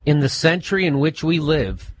In the century in which we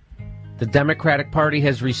live, the Democratic Party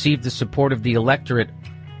has received the support of the electorate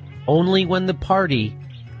only when the party,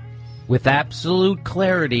 with absolute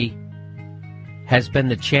clarity, has been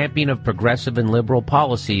the champion of progressive and liberal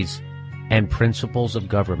policies and principles of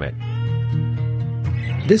government.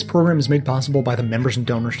 This program is made possible by the members and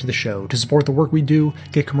donors to the show. To support the work we do,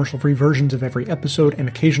 get commercial-free versions of every episode, and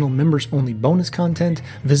occasional members-only bonus content,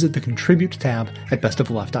 visit the Contribute tab at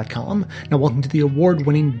bestoftheleft.com. Now welcome to the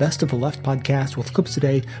award-winning Best of the Left podcast with clips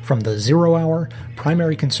today from The Zero Hour,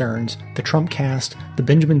 Primary Concerns, The Trump Cast, The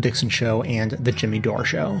Benjamin Dixon Show, and The Jimmy Dore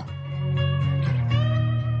Show.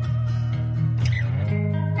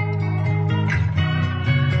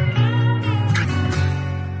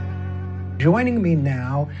 Joining me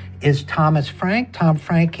now is Thomas Frank. Tom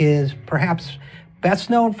Frank is perhaps best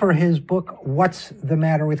known for his book, What's the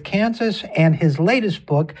Matter with Kansas, and his latest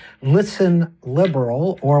book, Listen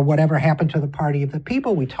Liberal, or Whatever Happened to the Party of the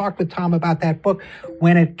People. We talked with Tom about that book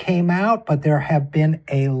when it came out, but there have been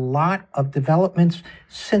a lot of developments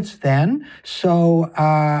since then. So,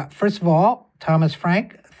 first of all, Thomas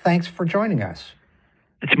Frank, thanks for joining us.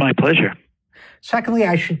 It's my pleasure. Secondly,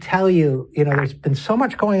 I should tell you, there's been so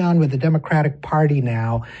much going on with the Democratic Party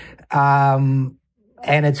now, and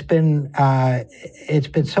it's been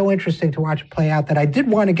so interesting to watch it play out that I did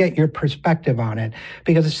want to get your perspective on it,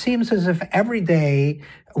 because it seems as if every day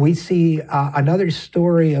we see another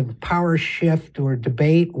story of power shift or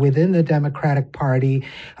debate within the Democratic Party.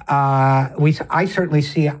 I certainly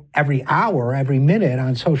see every hour, every minute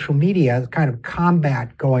on social media, kind of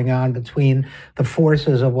combat going on between the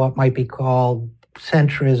forces of what might be called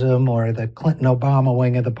centrism or the Clinton-Obama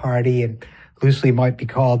wing of the party, and loosely might be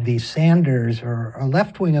called the Sanders or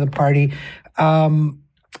left wing of the party.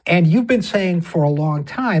 And you've been saying for a long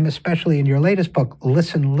time, especially in your latest book,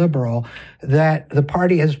 Listen Liberal, that the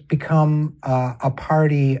party has become a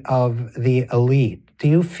party of the elite. Do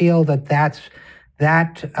you feel that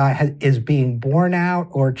is being borne out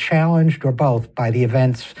or challenged, or both, by the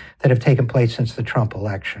events that have taken place since the Trump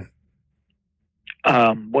election?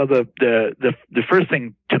 Well, the first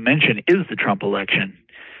thing to mention is the Trump election.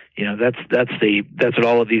 That's what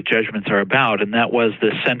all of these judgments are about, and that was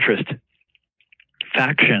the centrist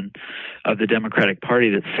faction of the Democratic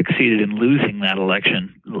Party that succeeded in losing that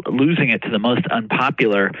election, losing it to the most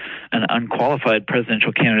unpopular and unqualified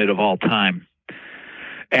presidential candidate of all time.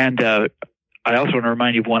 And I also want to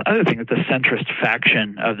remind you of one other thing, that the centrist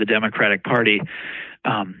faction of the Democratic Party,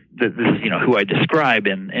 this is who I describe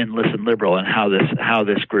in Listen Liberal, and how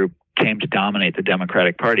this group came to dominate the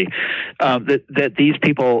Democratic Party, that these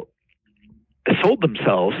people sold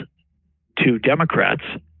themselves to Democrats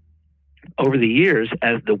over the years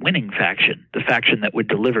as the winning faction, the faction that would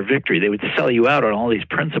deliver victory. They would sell you out on all these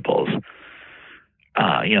principles.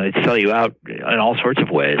 They'd sell you out in all sorts of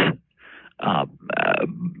ways.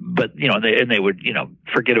 But they would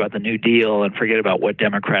forget about the New Deal and forget about what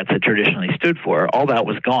Democrats had traditionally stood for. All that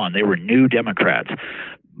was gone. They were new Democrats,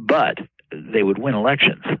 but they would win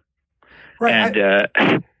elections. Right.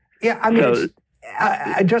 And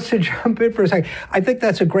just to jump in for a second, I think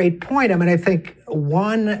that's a great point. I mean, I think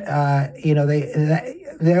one,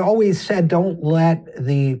 they always said, don't let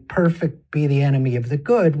the perfect be the enemy of the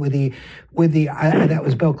good. That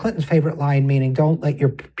was Bill Clinton's favorite line, meaning don't let your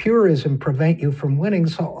purism prevent you from winning.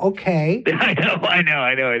 So, okay. I know.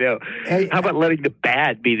 How about letting the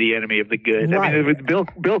bad be the enemy of the good? Right. I mean, with Bill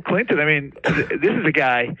Clinton, this is a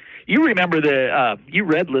guy, you remember you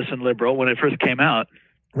read Listen Liberal when it first came out.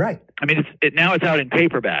 Right. I mean, now it's out in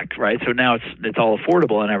paperback, right? So now it's all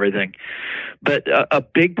affordable and everything. But a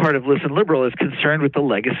big part of Listen Liberal is concerned with the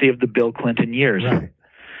legacy of the Bill Clinton years. Right.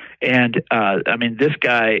 And this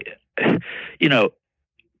guy,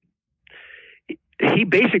 he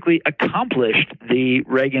basically accomplished the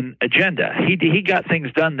Reagan agenda. He got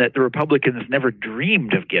things done that the Republicans never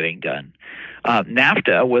dreamed of getting done.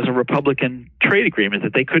 NAFTA was a Republican trade agreement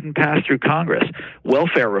that they couldn't pass through Congress.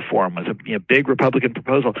 Welfare reform was a big Republican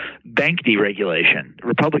proposal. Bank deregulation.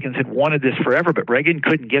 Republicans had wanted this forever, but Reagan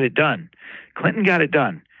couldn't get it done. Clinton got it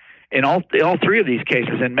done. In all three of these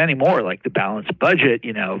cases, and many more, like the balanced budget,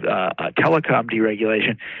 telecom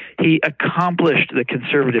deregulation, he accomplished the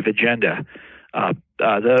conservative agenda. The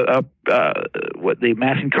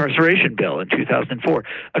mass incarceration bill in 2004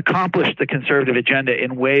 accomplished the conservative agenda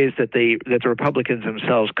in ways that the Republicans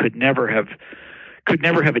themselves could never have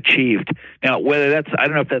achieved. Now, whether that's, I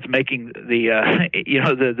don't know if that's making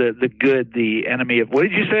the good the enemy of, what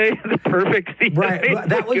did you say? The perfect. Right.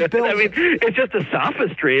 That was Bill's. I mean, it's just a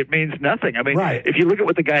sophistry. It means nothing. I mean, right. If you look at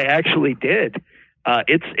what the guy actually did,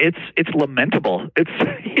 it's lamentable.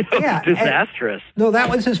 It's disastrous. No, that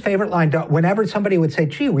was his favorite line. Whenever somebody would say,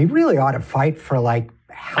 "Gee, we really ought to fight for like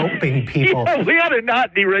helping people," yeah, we ought to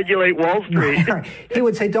not deregulate Wall Street. He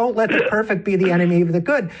would say, "Don't let the perfect be the enemy of the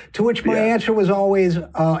good." To which my answer was always,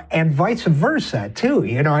 and vice versa too.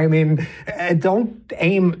 I mean,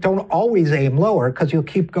 don't always aim lower because you'll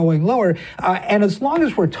keep going lower. And as long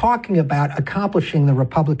as we're talking about accomplishing the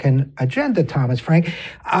Republican agenda, Thomas Frank,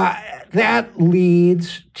 that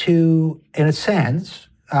leads to, in a sense,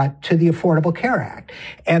 to the Affordable Care Act.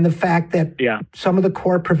 And the fact that some of the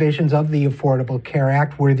core provisions of the Affordable Care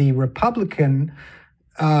Act were the Republican,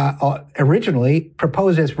 originally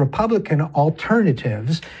proposed as Republican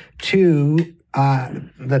alternatives to,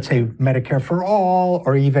 let's say, Medicare for All,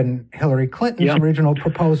 or even Hillary Clinton's original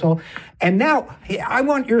proposal. And now, I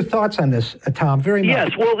want your thoughts on this, Tom, very much.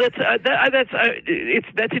 Yes, well, that's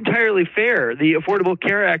entirely fair. The Affordable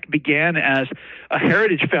Care Act began as a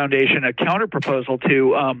Heritage Foundation, a counterproposal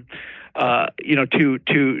to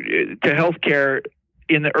health care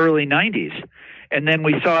in the early 90s. And then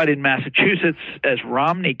we saw it in Massachusetts as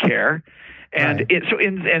Romney Care. And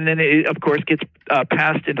then it, of course, gets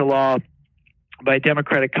passed into law by a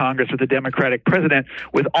Democratic Congress with a Democratic president,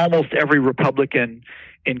 with almost every Republican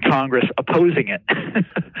in Congress opposing it,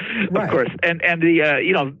 of course. And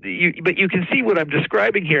but you can see what I'm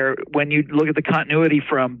describing here when you look at the continuity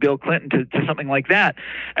from Bill Clinton to something like that.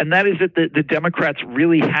 And that is that the Democrats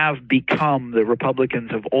really have become the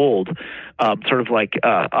Republicans of old, sort of like,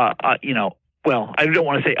 well, I don't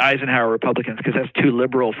want to say Eisenhower Republicans because that's too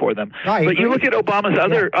liberal for them. But you look at Obama's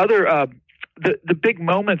other the big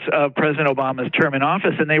moments of President Obama's term in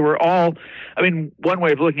office, and they were all, I mean, one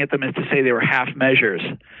way of looking at them is to say they were half measures,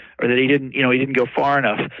 or that he didn't go far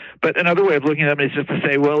enough. But another way of looking at them is just to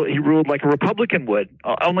say, well, he ruled like a Republican would,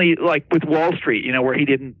 only like with Wall Street, where he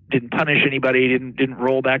didn't punish anybody, didn't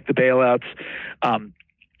roll back the bailouts,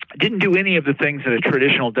 didn't do any of the things that a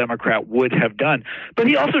traditional Democrat would have done. But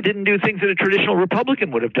he also didn't do things that a traditional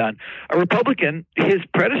Republican would have done. A Republican, his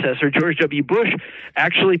predecessor, George W. Bush,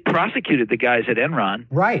 actually prosecuted the guys at Enron.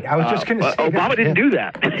 Right. I was just going to say Obama didn't do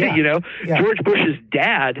that. George Bush's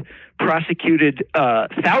dad prosecuted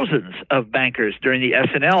thousands of bankers during the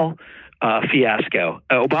S&L fiasco.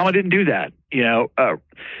 Obama didn't do that.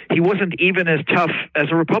 He wasn't even as tough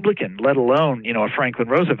as a Republican, let alone, a Franklin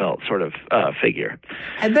Roosevelt sort of figure.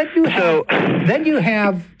 And then you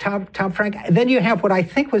have Tom Frank. Then you have what I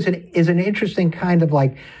think is an interesting kind of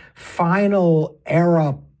like final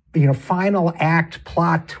era, final act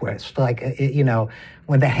plot twist, like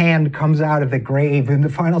when the hand comes out of the grave in the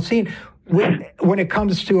final scene. When it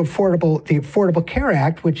comes to the Affordable Care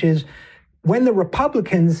Act, which is when the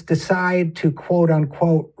Republicans decide to, quote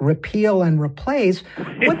unquote, repeal and replace,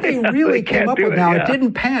 what they really came up with now, it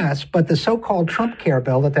didn't pass, but the so-called Trump Care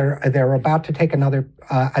bill that they're about to take another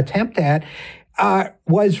attempt at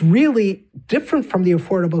was really different from the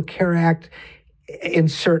Affordable Care Act in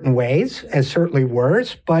certain ways, as certainly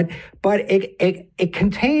worse, but it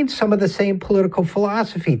contains some of the same political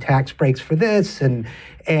philosophy, tax breaks for this, and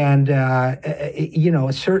a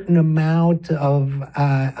certain amount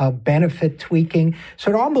of benefit tweaking.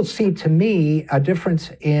 So it almost seemed to me a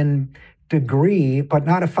difference in degree, but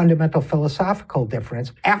not a fundamental philosophical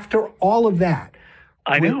difference. After all of that,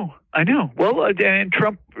 I know. Well, and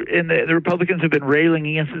Trump and the Republicans have been railing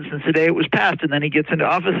against it since the day it was passed, and then he gets into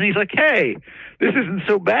office and he's like, hey, this isn't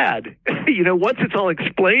so bad. Once it's all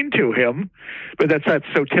explained to him, but that's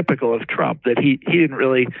so typical of Trump, that he didn't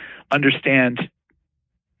really understand,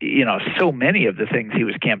 so many of the things he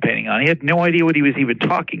was campaigning on. He had no idea what he was even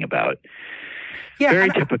talking about. Yeah, very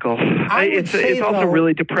typical. It's also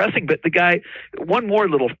really depressing, but the guy, one more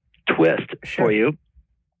little twist for you.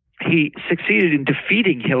 He succeeded in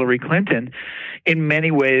defeating Hillary Clinton in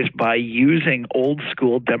many ways by using old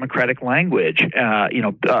school Democratic language,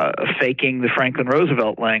 faking the Franklin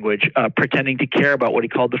Roosevelt language, pretending to care about what he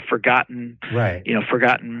called the forgotten, the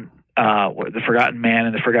forgotten man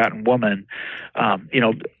and the forgotten woman,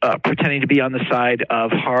 pretending to be on the side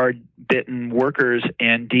of hard-bitten workers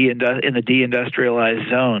in the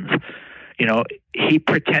deindustrialized zones. He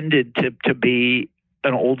pretended to be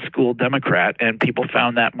an old school Democrat, and people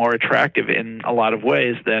found that more attractive in a lot of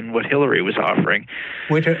ways than what Hillary was offering.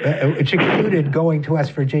 Which included going to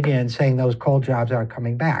West Virginia and saying those coal jobs aren't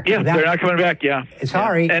coming back. Yeah, they're not coming back. Yeah,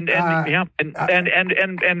 sorry. And by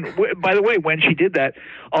the way, when she did that,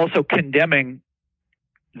 also condemning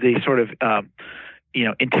the sort of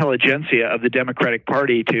intelligentsia of the Democratic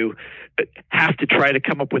Party to have to try to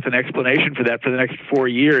come up with an explanation for that for the next 4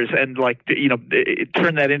 years, and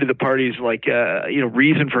turn that into the party's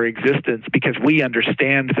reason for existence, because we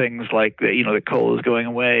understand things like that coal is going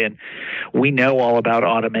away, and we know all about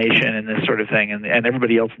automation and this sort of thing, and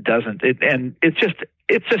everybody else doesn't. It's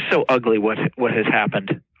just so ugly what has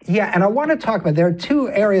happened. Yeah, and I want to talk about, there are two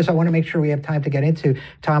areas I want to make sure we have time to get into.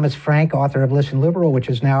 Thomas Frank, author of Listen Liberal, which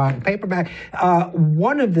is now out in paperback.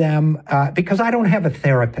 One of them, because I don't have a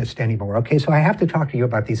therapist anymore, okay, so I have to talk to you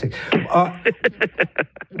about these things.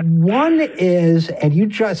 One is, and you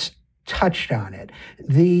just touched on it,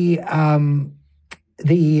 the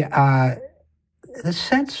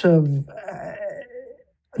sense of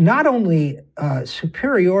not only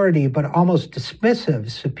superiority, but almost dismissive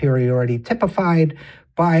superiority, typified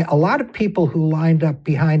by a lot of people who lined up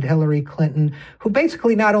behind Hillary Clinton, who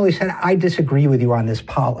basically not only said, I disagree with you on this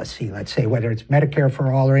policy, let's say, whether it's Medicare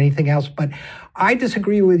for all or anything else, but I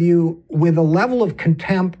disagree with you with a level of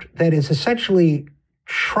contempt that is essentially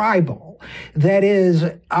tribal. That is,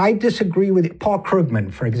 I disagree with you. Paul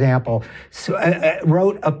Krugman, for example,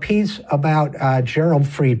 wrote a piece about Gerald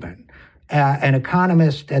Friedman, an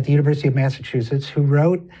economist at the University of Massachusetts, who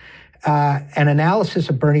wrote an analysis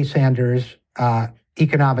of Bernie Sanders'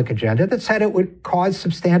 economic agenda that said it would cause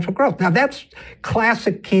substantial growth. Now, that's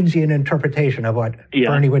classic Keynesian interpretation of what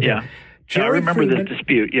Bernie would do. I remember this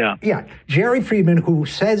dispute, Yeah. Jerry Friedman, who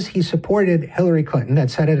says he supported Hillary Clinton and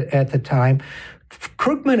said it at the time,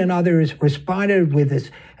 Krugman and others responded with this.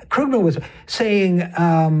 Krugman was saying,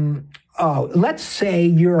 let's say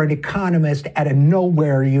you're an economist at a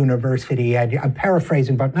nowhere university, and I'm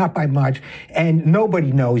paraphrasing, but not by much, and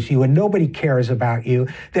nobody knows you and nobody cares about you,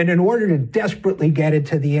 then in order to desperately get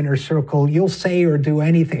into the inner circle, you'll say or do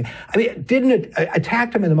anything. I mean, didn't it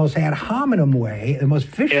attack him in the most ad hominem way, the most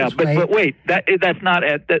vicious way? But wait, that's not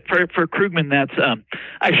for Krugman. That's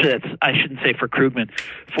I shouldn't say for Krugman.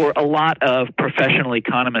 For a lot of professional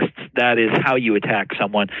economists, that is how you attack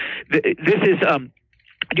someone. This is.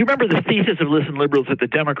 Do you remember the thesis of Listen Liberals that the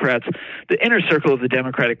Democrats, the inner circle of the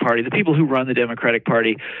Democratic Party, the people who run the Democratic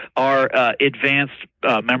Party are advanced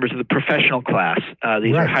members of the professional class.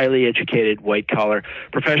 These are highly educated, white-collar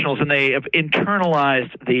professionals, and they have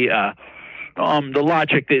internalized the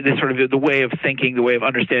logic, the way of thinking, the way of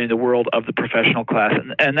understanding the world of the professional class,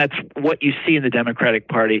 and that's what you see in the Democratic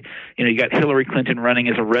Party. You got Hillary Clinton running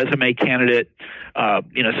as a resume candidate,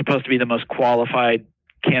 supposed to be the most qualified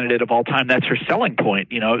candidate of all time. That's her selling point.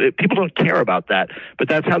 People don't care about that, but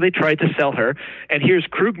that's how they tried to sell her. And here's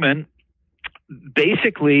Krugman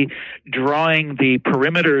basically drawing the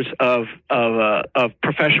perimeters of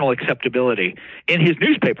professional acceptability in his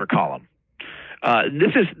newspaper column.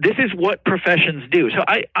 This is what professions do. So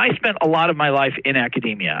I spent a lot of my life in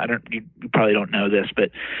academia. You probably don't know this,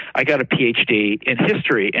 but I got a PhD in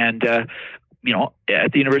history, and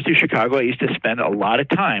at the University of Chicago, I used to spend a lot of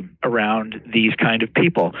time around these kind of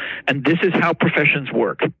people. And this is how professions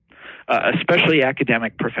work, especially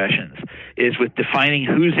academic professions, is with defining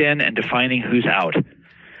who's in and defining who's out.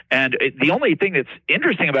 And the only thing that's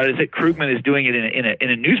interesting about it is that Krugman is doing it in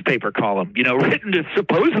a newspaper column,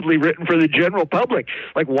 supposedly written for the general public.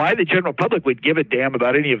 Like, why the general public would give a damn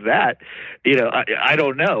about any of that, I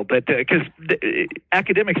don't know. But because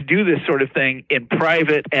academics do this sort of thing in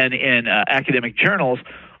private and in academic journals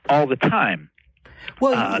all the time.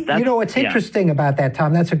 Well, what's interesting about that,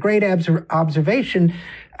 Tom, that's a great observation.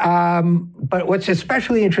 But what's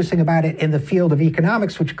especially interesting about it in the field of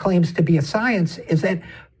economics, which claims to be a science, is that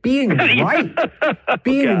being right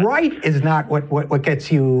is not what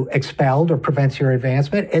gets you expelled or prevents your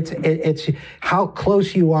advancement. It's how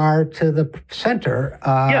close you are to the center.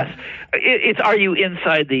 Yes, it's are you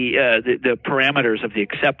inside the parameters of the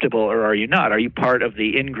acceptable, or are you not? Are you part of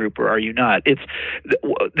the in group, or are you not?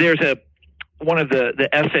 One of the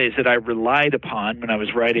essays that I relied upon when I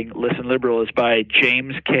was writing Listen Liberal is by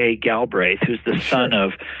James K. Galbraith, who's the son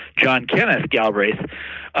of John Kenneth Galbraith.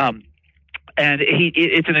 And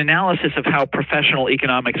it's an analysis of how professional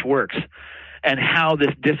economics works and how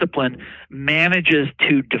this discipline manages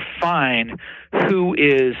to define who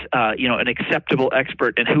is, an acceptable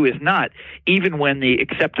expert and who is not, even when the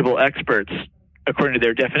acceptable experts, according to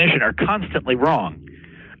their definition, are constantly wrong.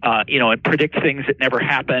 And predict things that never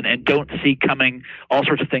happen and don't see coming all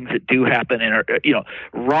sorts of things that do happen and are,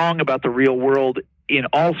 wrong about the real world in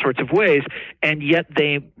all sorts of ways, and yet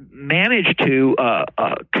they manage to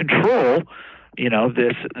control,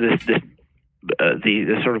 this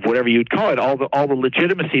the sort of whatever you'd call it, all the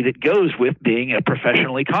legitimacy that goes with being a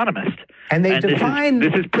professional economist. And they define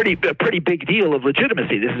this is a pretty big deal of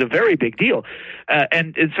legitimacy. This is a very big deal,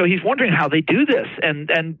 and so he's wondering how they do this,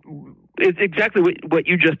 and it's exactly what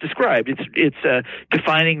you just described. It's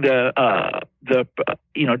defining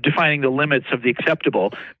defining the limits of the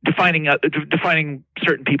acceptable, defining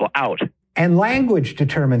certain people out. And language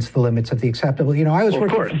determines the limits of the acceptable. I was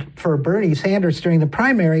working for Bernie Sanders during the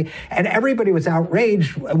primary, and everybody was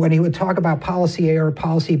outraged when he would talk about policy A or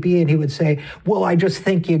policy B, and he would say, well, I just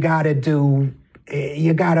think you got to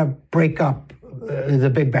break up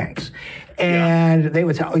the big banks. And they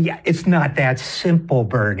would say, oh, yeah, it's not that simple,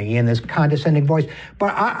 Bernie, in this condescending voice.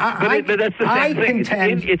 But but that's the same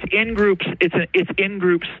thing. It's in groups. It's in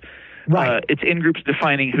groups. Right. It's in groups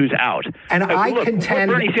defining who's out. And I contend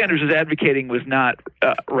what Bernie Sanders was advocating was not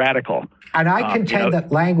radical. And I contend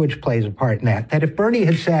that language plays a part in that. That if Bernie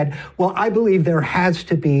had said, well, I believe there has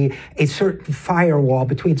to be a certain firewall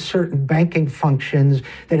between certain banking functions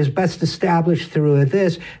that is best established through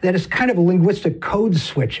this, that is kind of a linguistic code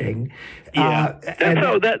switching. Yeah,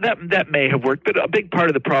 that may have worked, but a big part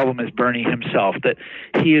of the problem is Bernie himself, that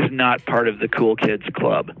he is not part of the cool kids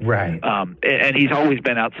club. Right. And he's always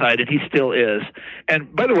been outside, and he still is.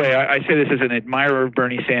 And by the way, I say this as an admirer of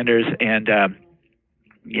Bernie Sanders and, as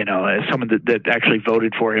someone that actually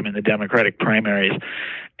voted for him in the Democratic primaries.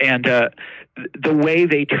 And the way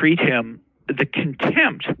they treat him, the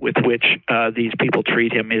contempt with which these people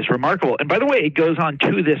treat him is remarkable. And by the way, it goes on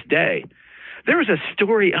to this day. There was a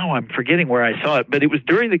story, I'm forgetting where I saw it, but it was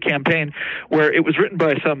during the campaign where it was written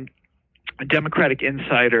by some Democratic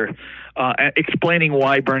insider explaining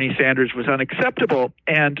why Bernie Sanders was unacceptable.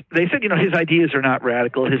 And they said, his ideas are not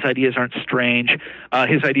radical, his ideas aren't strange,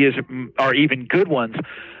 his ideas are even good ones.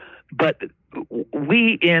 But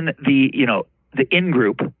we in the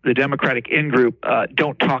in-group, the Democratic in-group,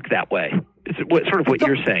 don't talk that way. It's sort of what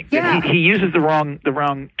you're saying. Yeah. He uses the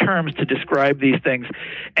wrong terms to describe these things,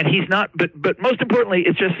 and he's not. But most importantly,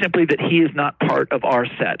 it's just simply that he is not part of our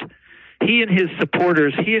set. He and his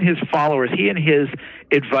supporters, he and his followers, he and his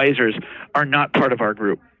advisors are not part of our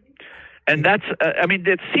group. And that's,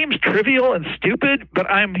 it seems trivial and stupid, but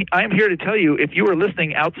I'm here to tell you, if you are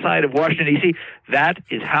listening outside of Washington, D.C., that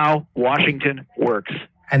is how Washington works.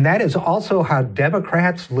 And that is also how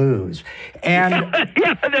Democrats lose. And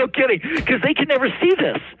yeah, no kidding, because they can never see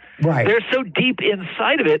this. Right. They're so deep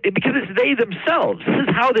inside of it because it's they themselves. This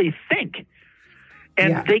is how they think.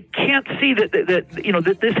 And they can't see that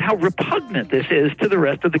this how repugnant this is to the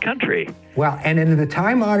rest of the country. Well, and in the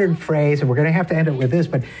time-honored phrase, and we're going to have to end it with this,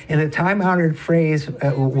 but in the time-honored phrase,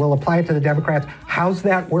 we'll apply it to the Democrats. How's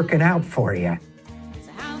that working out for you?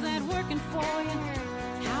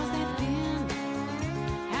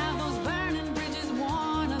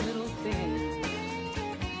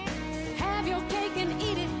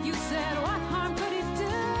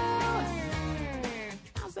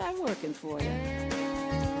 For you.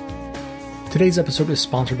 Today's episode is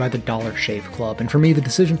sponsored by the Dollar Shave Club, and for me, the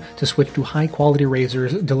decision to switch to high-quality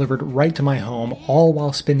razors delivered right to my home, all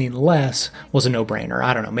while spending less, was a no-brainer.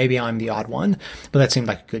 I don't know, maybe I'm the odd one, but that seemed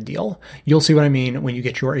like a good deal. You'll see what I mean when you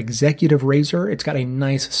get your executive razor. It's got a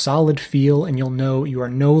nice, solid feel, and you'll know you are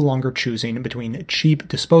no longer choosing between cheap,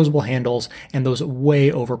 disposable handles and those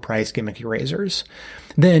way overpriced gimmicky razors.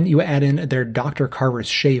 Then you add in their Dr. Carver's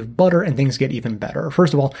shave butter and things get even better.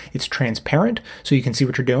 First of all, it's transparent so you can see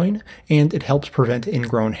what you're doing, and it helps prevent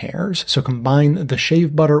ingrown hairs. So combine the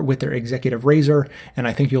shave butter with their executive razor, and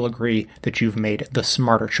I think you'll agree that you've made the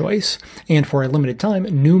smarter choice. And for a limited time,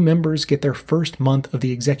 new members get their first month of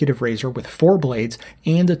the executive razor with 4 blades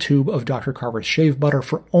and a tube of Dr. Carver's shave butter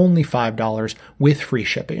for only $5 with free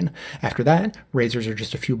shipping. After that, razors are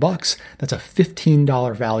just a few bucks. That's a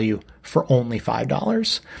 $15 value for only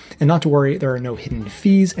 $5. And not to worry, there are no hidden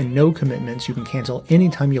fees and no commitments. You can cancel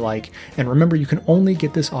anytime you like. And remember, you can only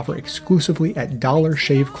get this offer exclusively at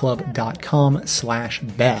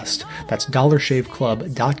dollarshaveclub.com/best. That's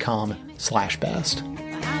dollarshaveclub.com/best.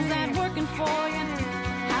 How's that working for you?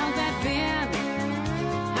 How's that been?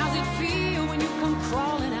 How's it feel when you come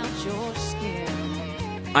crawling out your skin?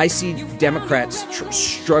 I see Democrats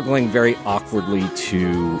struggling very awkwardly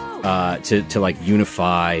to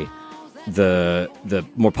unify the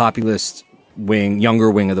more populist wing,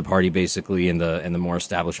 younger wing of the party, basically, and the more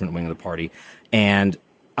establishment wing of the party. And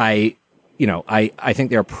I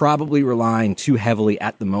think they're probably relying too heavily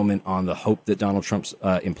at the moment on the hope that Donald Trump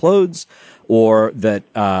implodes, or that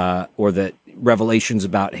revelations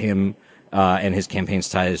about him and his campaign's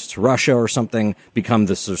ties to Russia or something become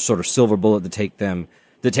the sort of silver bullet to take them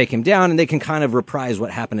take him down, and they can kind of reprise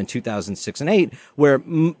what happened in 2006 and 8, where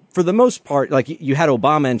for the most part, like you had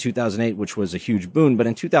Obama in 2008, which was a huge boon, but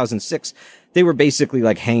in 2006, they were basically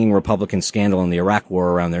like hanging Republican scandal in the Iraq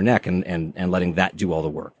war around their neck and letting that do all the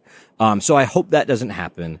work. So I hope that doesn't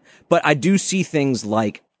happen, but I do see things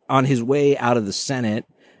like on his way out of the Senate,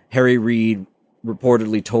 Harry Reid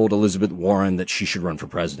reportedly told Elizabeth Warren that she should run for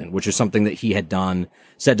president, which is something that he had done,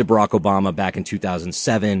 said to Barack Obama back in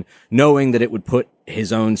 2007, knowing that it would put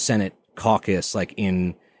his own Senate caucus like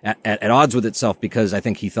at odds with itself, because I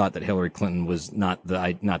think he thought that Hillary Clinton was not the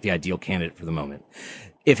ideal candidate for the moment.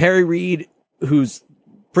 If Harry Reid, who's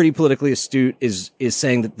pretty politically astute, is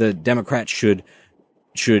saying that the Democrats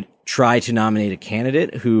should try to nominate a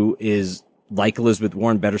candidate who is, like Elizabeth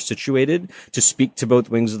Warren, better situated to speak to both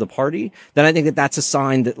wings of the party, then I think that that's a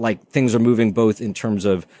sign that like things are moving both in terms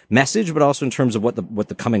of message, but also in terms of what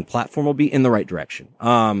the coming platform will be in the right direction.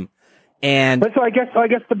 But so I guess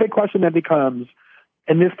the big question then becomes,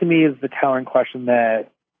 and this to me is the telling question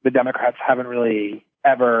that the Democrats haven't really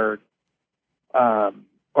ever, or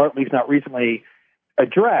at least not recently,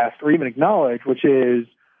 addressed or even acknowledged, which is,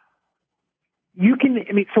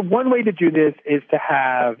 so one way to do this is to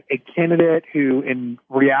have a candidate who in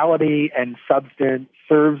reality and substance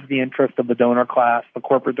serves the interest of the donor class, the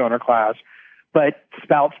corporate donor class, but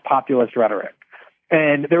spouts populist rhetoric.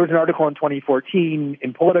 And there was an article in 2014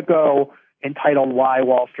 in Politico entitled "Why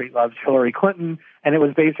Wall Street Loves Hillary Clinton," and it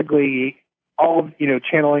was basically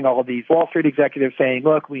channeling all of these Wall Street executives saying,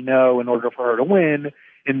 look, we know in order for her to win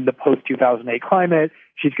in the post-2008 climate,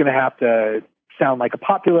 she's going to have to sound like a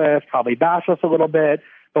populist, probably bash us a little bit,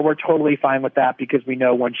 but we're totally fine with that because we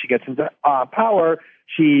know when she gets into power,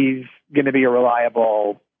 she's going to be a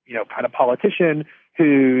reliable, kind of politician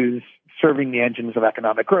who's serving the engines of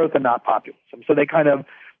economic growth and not populism. So they kind of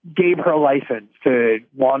gave her a license to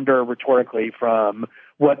wander rhetorically from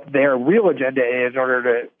what their real agenda is in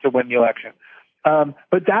order to win the election.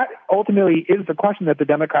 But that ultimately is the question that the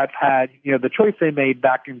Democrats had, the choice they made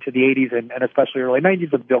back into the 80s and especially early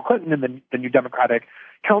 90s with Bill Clinton and the new Democratic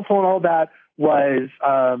Council and all that was,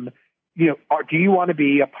 do you want to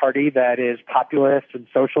be a party that is populist and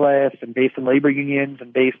socialist and based in labor unions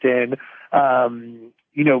and based in,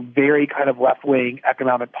 very kind of left-wing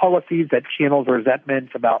economic policies that channels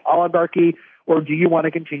resentments about oligarchy? Or do you want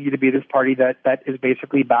to continue to be this party that is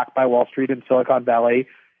basically backed by Wall Street and Silicon Valley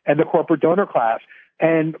and the corporate donor class?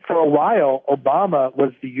 And for a while, Obama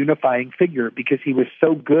was the unifying figure because he was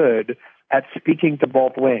so good at speaking to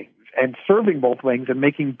both wings and serving both wings and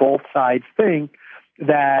making both sides think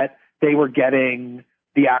that they were getting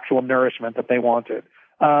the actual nourishment that they wanted.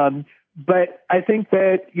 But I think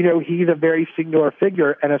that, he's a very singular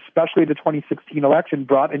figure, and especially the 2016 election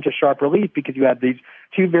brought into sharp relief because you had these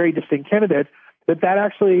two very distinct candidates that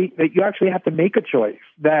you actually have to make a choice.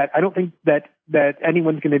 That I don't think that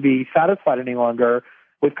anyone's going to be satisfied any longer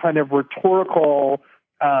with kind of rhetorical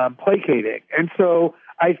placating. And so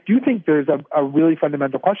I do think there's a really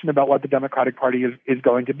fundamental question about what the Democratic Party is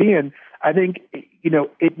going to be. And I think,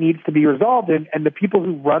 it needs to be resolved. And the people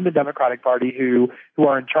who run the Democratic Party, who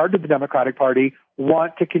are in charge of the Democratic Party,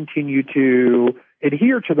 want to continue to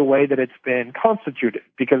adhere to the way that it's been constituted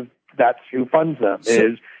because that's who funds them,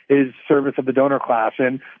 is service of the donor class.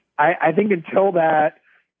 And I think until that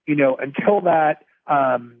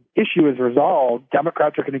issue is resolved,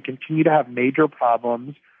 Democrats are going to continue to have major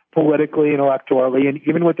problems politically and electorally and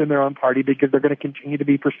even within their own party because they're going to continue to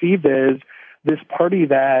be perceived as this party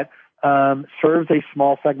that serves a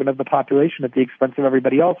small segment of the population at the expense of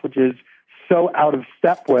everybody else, which is so out of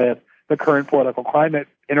step with the current political climate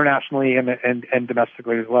internationally and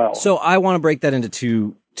domestically as well. So I want to break that into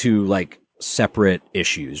two like separate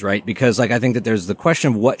issues, right? Because like I think that there's the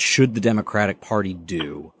question of what should the Democratic Party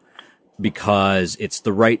do because it's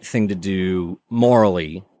the right thing to do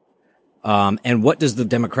morally. And what does the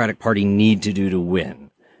Democratic Party need to do to win?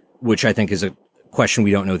 Which I think is a question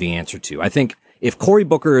we don't know the answer to. I think if Cory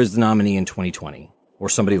Booker is the nominee in 2020 or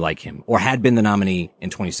somebody like him or had been the nominee in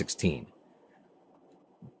 2016,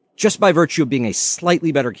 just by virtue of being a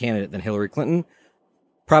slightly better candidate than Hillary Clinton,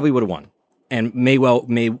 probably would have won and may well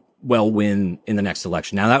win in the next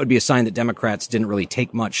election. Now, that would be a sign that Democrats didn't really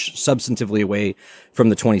take much substantively away from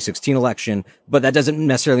the 2016 election, but that doesn't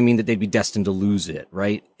necessarily mean that they'd be destined to lose it,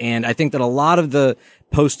 right? And I think that a lot of the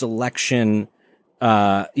post-election,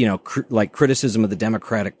 criticism of the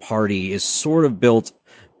Democratic Party is sort of built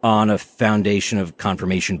on a foundation of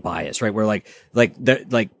confirmation bias, right? Where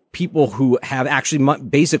people who have actually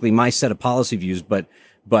basically my set of policy views, but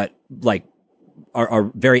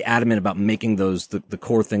are very adamant about making those the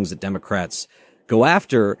core things that Democrats go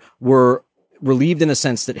after were relieved in a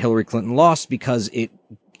sense that Hillary Clinton lost because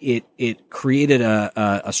it created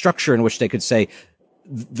a structure in which they could say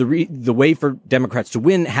the way for Democrats to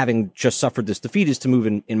win, having just suffered this defeat, is to move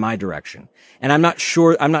in my direction. And I'm not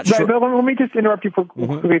sure. Right, but let me just interrupt you for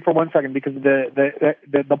 1 second, because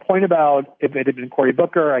the point about if it had been Cory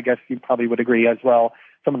Booker, I guess you probably would agree as well.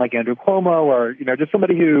 Someone like Andrew Cuomo, or just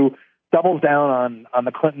somebody who doubles down on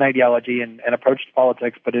the Clinton ideology and approach to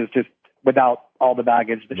politics, but is just without all the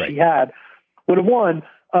baggage that she had, would have won.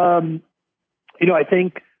 I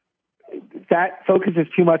think that focuses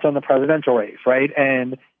too much on the presidential race, right?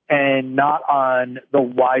 And not on the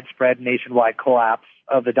widespread nationwide collapse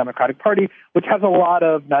of the Democratic Party, which has a lot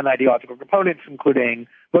of non-ideological components, including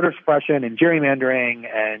voter suppression and gerrymandering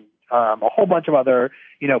and a whole bunch of other,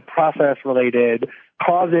 process-related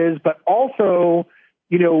causes. But also,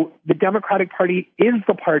 the Democratic Party is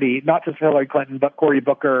the party, not just Hillary Clinton, but Cory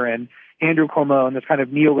Booker and Andrew Cuomo, and this kind of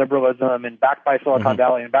neoliberalism, and backed by Silicon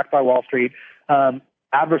Valley and backed by Wall Street,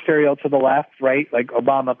 adversarial to the left, right? Like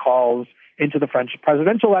Obama calls into the French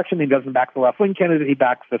presidential election. He doesn't back the left-wing candidate. He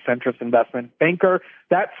backs the centrist investment banker.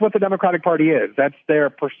 That's what the Democratic Party is. That's their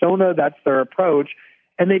persona. That's their approach.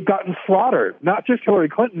 And they've gotten slaughtered, not just Hillary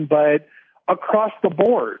Clinton, but across the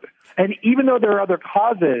board. And even though there are other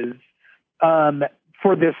causes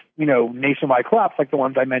for this, nationwide collapse, like the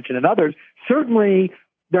ones I mentioned and others, certainly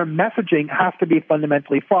their messaging has to be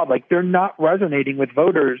fundamentally flawed. Like, they're not resonating with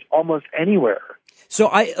voters almost anywhere. So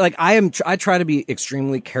I try to be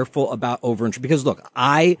extremely careful about because look,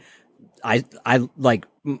 I like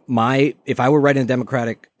if I were writing a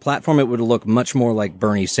Democratic platform, it would look much more like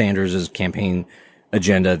Bernie Sanders' campaign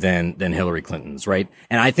agenda than Hillary Clinton's, right?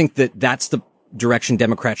 And I think that that's the direction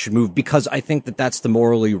Democrats should move, because I think that that's the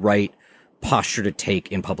morally right posture to take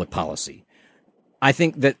in public policy. I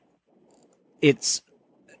think that it's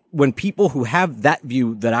when people who have that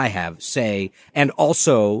view that I have say, and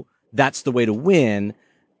also that's the way to win,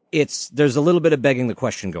 there's a little bit of begging the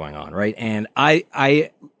question going on, right? And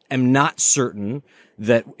I am not certain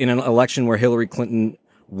that in an election where Hillary Clinton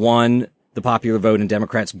won the popular vote and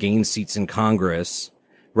Democrats gained seats in Congress,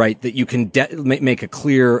 right, that you can make a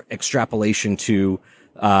clear extrapolation to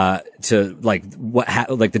like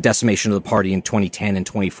the decimation of the party in 2010 and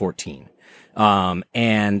 2014.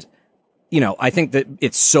 And I think that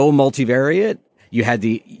it's so multivariate. You had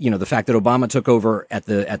the fact that Obama took over at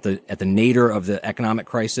the nadir of the economic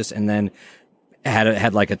crisis, and then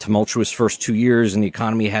had like a tumultuous first 2 years, and the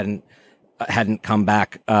economy hadn't come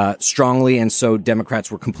back strongly, and so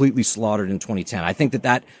Democrats were completely slaughtered in 2010. I think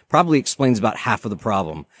that probably explains about half of the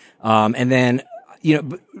problem. And then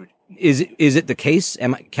is it the case?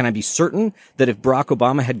 Can I be certain that if Barack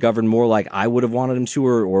Obama had governed more like I would have wanted him to,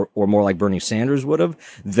 or more like Bernie Sanders would have,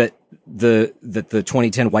 that the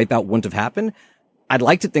 2010 wipeout wouldn't have happened? I'd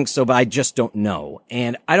like to think so, but I just don't know.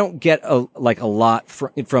 And I don't get a lot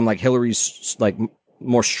from like Hillary's like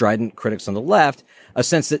more strident critics on the left, a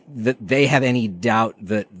sense that they have any doubt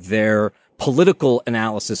that their political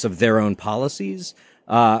analysis of their own policies,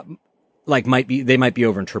 they might be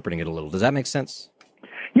overinterpreting it a little. Does that make sense?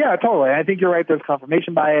 Yeah, totally. I think you're right. There's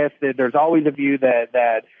confirmation bias. There's always a view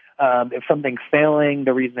that if something's failing,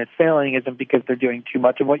 the reason it's failing isn't because they're doing too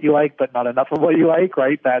much of what you like, but not enough of what you like,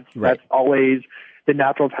 right? That's always the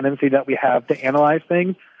natural tendency that we have to analyze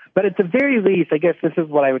things. But at the very least, I guess this is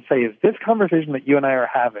what I would say, is this conversation that you and I are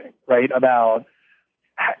having, right, about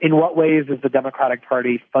in what ways is the Democratic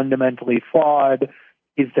Party fundamentally flawed?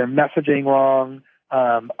 Is their messaging wrong?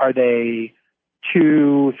 Are they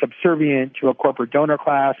too subservient to a corporate donor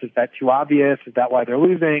class? Is that too obvious? Is that why they're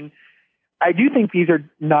losing? I do think these are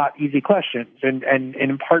not easy questions, and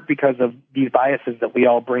in part because of these biases that we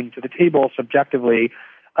all bring to the table subjectively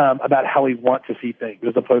about how we want to see things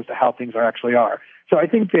as opposed to how things actually are. So I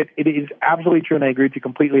think that it is absolutely true, and I agree with you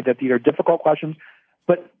completely that these are difficult questions.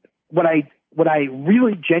 But what I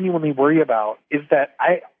really genuinely worry about is that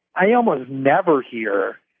I almost never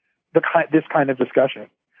hear this kind of discussion.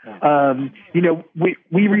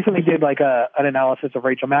 We recently did like an analysis of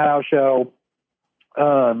Rachel Maddow's show,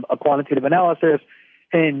 a quantitative analysis,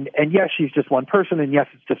 and yes, she's just one person, and yes,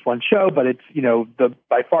 it's just one show, but it's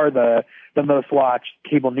by far the most watched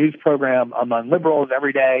cable news program among liberals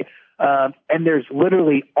every day, and there's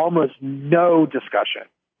literally almost no discussion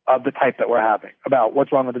of the type that we're having about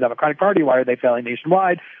what's wrong with the Democratic Party, why are they failing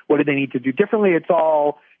nationwide, what do they need to do differently. It's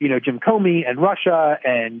all Jim Comey and Russia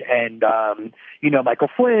and Michael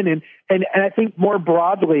Flynn, and I think more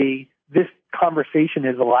broadly this conversation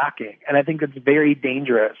is lacking, and I think it's very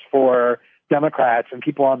dangerous for Democrats and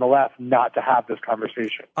people on the left not to have this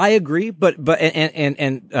conversation. I agree, but that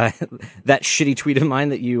shitty tweet of mine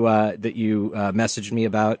that you messaged me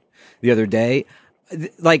about the other day.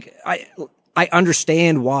 Like, I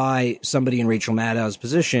understand why somebody in Rachel Maddow's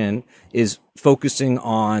position is focusing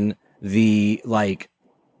on the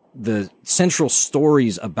central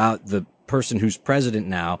stories about the person who's president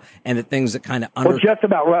now, and the things that kind of just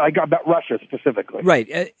about Russia specifically,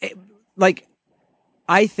 right? Like,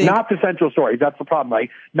 I think not the central story. That's the problem. Like,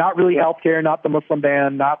 not really healthcare, not the Muslim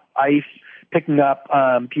ban, not ICE picking up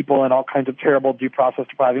people in all kinds of terrible due process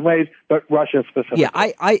depriving ways, but Russia specifically. Yeah,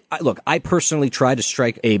 I look. I personally try to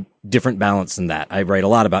strike a different balance than that. I write a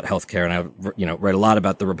lot about healthcare, and I write a lot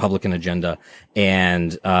about the Republican agenda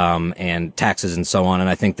and taxes and so on. And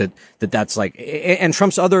I think that's like, and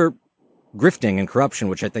Trump's other grifting and corruption,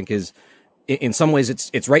 which I think is, in some ways,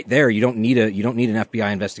 it's right there. You don't need an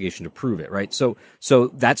FBI investigation to prove it, right? So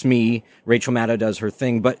that's me. Rachel Maddow does her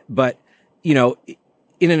thing, but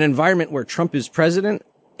in an environment where Trump is president,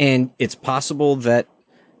 and it's possible that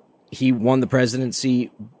he won the presidency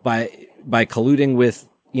by colluding with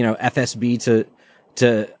FSB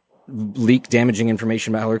to leak damaging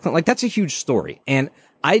information about Hillary Clinton, like, that's a huge story, and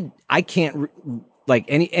I can't like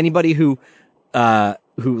anybody who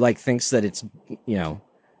thinks that it's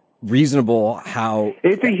reasonable how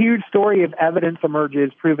it's a huge story if evidence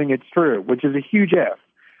emerges proving it's true, which is a huge if.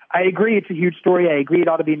 I agree it's a huge story. I agree it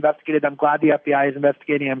ought to be investigated. I'm glad the FBI is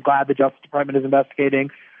investigating. I'm glad the Justice Department is investigating.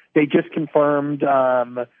 They just confirmed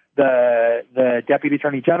the Deputy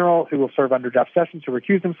Attorney General, who will serve under Jeff Sessions, who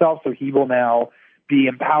recused himself, so he will now be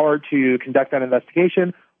empowered to conduct that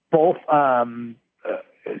investigation. Both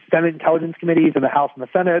Senate Intelligence Committees in the House and the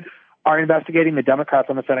Senate are investigating. The Democrats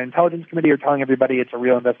on the Senate Intelligence Committee are telling everybody it's a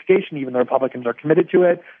real investigation. Even the Republicans are committed to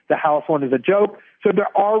it. The House one is a joke. So there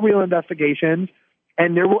are real investigations,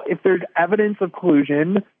 and if there's evidence of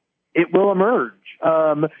collusion, it will emerge.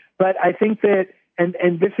 But I think that, and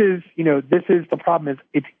this is the problem, is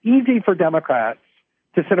it's easy for Democrats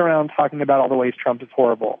to sit around talking about all the ways Trump is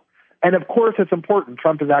horrible. And of course it's important.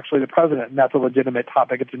 Trump is actually the president, and that's a legitimate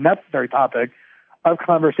topic. It's a necessary topic of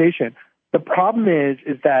conversation. The problem is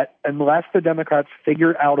that unless the Democrats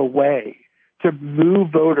figure out a way to move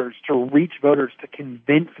voters, to reach voters, to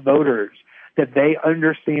convince voters that they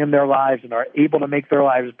understand their lives and are able to make their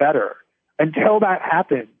lives better, until that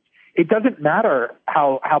happens, it doesn't matter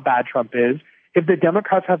how bad Trump is. If the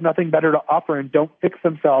Democrats have nothing better to offer and don't fix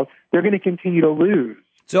themselves, they're going to continue to lose.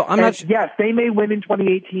 So yes, they may win in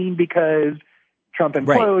 2018 because Trump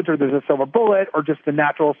implodes, or there's a silver bullet, or just the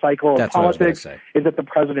natural cycle of politics is that the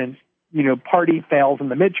president's party fails in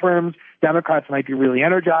the midterms. Democrats might be really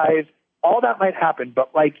energized. All that might happen,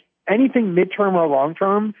 but like anything midterm or long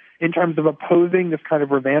term, in terms of opposing this kind of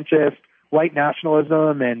revanchist white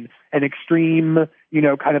nationalism and extreme,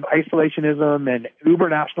 kind of isolationism and uber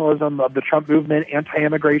nationalism of the Trump movement,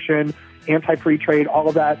 anti-immigration, anti-free trade, all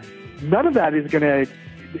of that, none of that is going to,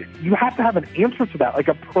 you have to have an answer to that, like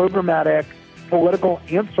a programmatic political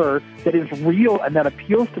answer that is real and that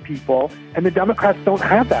appeals to people, and the Democrats don't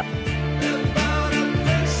have that.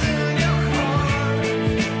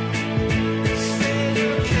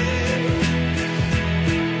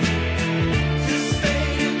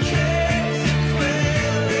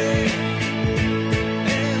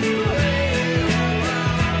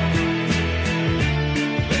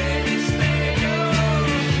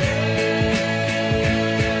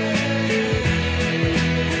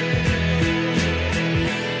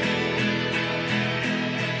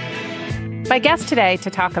 My guest today to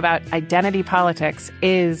talk about identity politics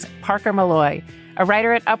is Parker Molloy, a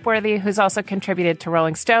writer at Upworthy who's also contributed to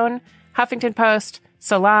Rolling Stone, Huffington Post,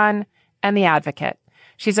 Salon, and The Advocate.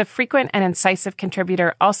 She's a frequent and incisive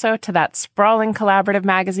contributor also to that sprawling collaborative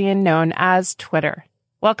magazine known as Twitter.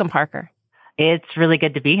 Welcome, Parker. It's really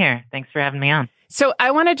good to be here. Thanks for having me on. So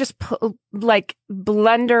I want to just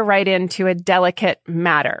blunder right into a delicate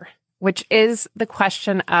matter, which is the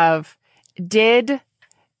question of, did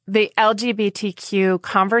the LGBTQ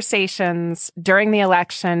conversations during the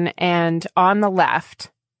election and on the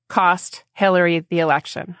left cost Hillary the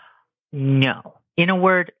election? No. In a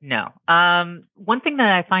word, no. One thing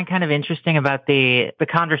that I find kind of interesting about the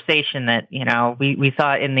conversation that, we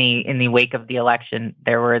saw in the wake of the election,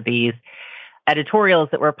 there were these editorials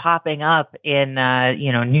that were popping up in,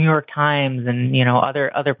 New York Times and,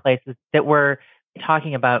 other places that were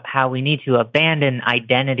talking about how we need to abandon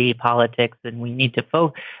identity politics and we need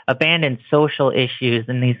to abandon social issues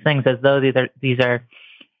and these things, as though these are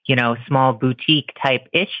small boutique type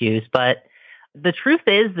issues. But the truth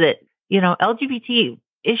is that, LGBT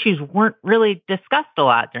issues weren't really discussed a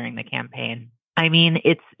lot during the campaign. I mean,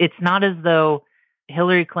 it's not as though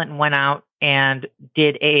Hillary Clinton went out and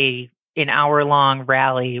did an hour-long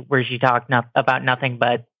rally where she talked about nothing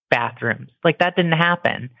but bathrooms. Like, that didn't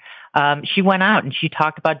happen. She went out and she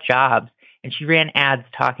talked about jobs, and she ran ads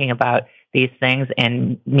talking about these things.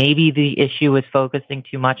 And maybe the issue was focusing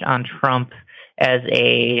too much on Trump as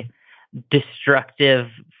a destructive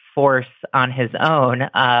force on his own,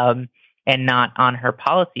 and not on her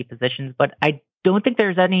policy positions. But I don't think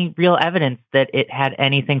there's any real evidence that it had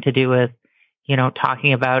anything to do with,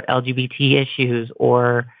 talking about LGBT issues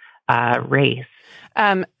or race.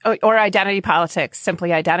 Or identity politics,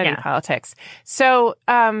 simply identity politics. So,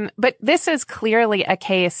 but this is clearly a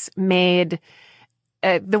case made,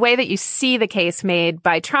 the way that you see the case made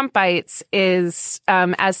by Trumpites is,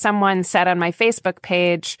 as someone said on my Facebook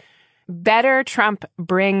page, better Trump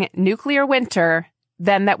bring nuclear winter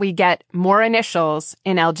than that we get more initials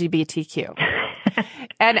in LGBTQ.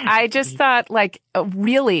 And I just thought,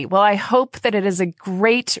 really, well, I hope that it is a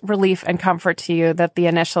great relief and comfort to you that the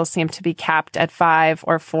initials seem to be capped at 5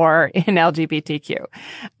 or 4 in LGBTQ,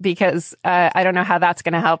 because I don't know how that's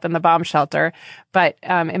going to help in the bomb shelter, but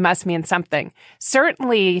it must mean something.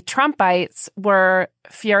 Certainly, Trumpites were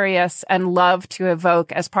furious and love to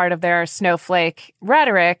evoke, as part of their snowflake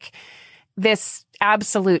rhetoric, this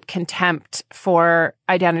absolute contempt for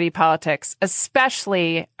identity politics,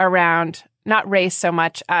 especially around not race so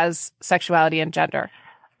much as sexuality and gender.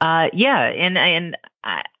 And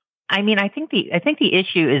I mean, I think the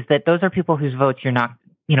issue is that those are people whose votes you're not,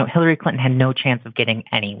 Hillary Clinton had no chance of getting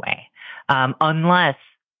anyway, unless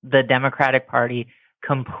the Democratic Party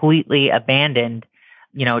completely abandoned,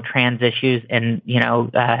 trans issues and,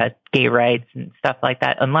 gay rights and stuff like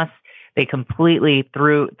that, unless they completely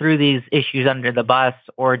threw these issues under the bus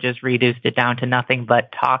or just reduced it down to nothing but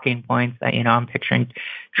talking points. I'm picturing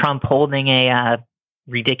Trump holding a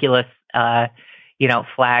ridiculous,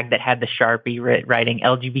 flag that had the Sharpie writing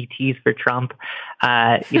LGBTs for Trump,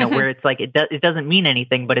 where it's like it doesn't mean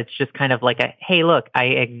anything, but it's just kind of like a, hey, look, I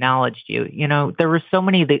acknowledged you. There were so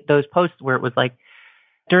many those posts where it was like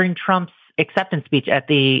during Trump's acceptance speech at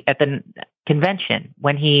the convention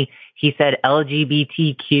when he said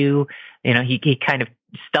LGBTQ, he kind of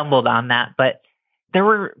stumbled on that, but there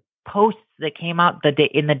were posts that came out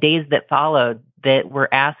in the days that followed that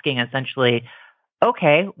were asking essentially,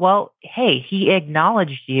 okay, well, hey, he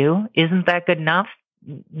acknowledged you. Isn't that good enough?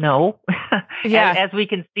 No. Yeah. As we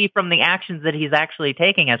can see from the actions that he's actually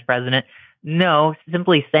taking as president, no,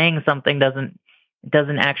 simply saying something doesn't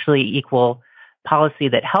actually equal policy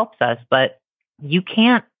that helps us. But you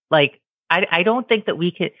can't, I don't think that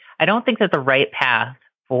the right path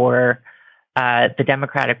for the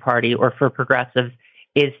Democratic Party or for progressives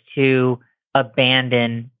is to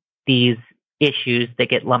abandon these issues that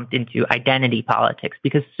get lumped into identity politics,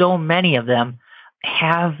 because so many of them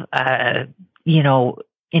have,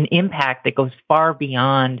 an impact that goes far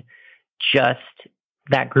beyond just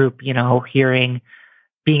that group, being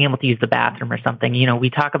able to use the bathroom or something. We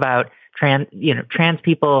talk about trans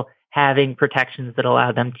people having protections that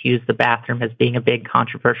allow them to use the bathroom as being a big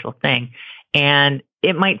controversial thing. And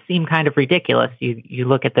it might seem kind of ridiculous. You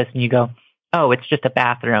look at this and you go, oh, it's just a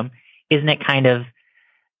bathroom. Isn't it kind of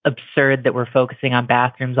absurd that we're focusing on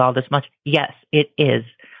bathrooms all this much? Yes, it is.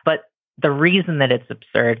 But the reason that it's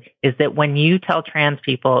absurd is that when you tell trans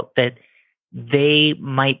people that they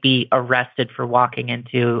might be arrested for walking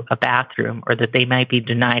into a bathroom, or that they might be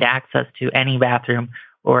denied access to any bathroom,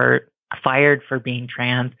 or fired for being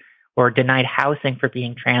trans, or denied housing for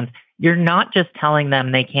being trans, you're not just telling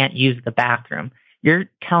them they can't use the bathroom. You're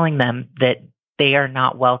telling them that they are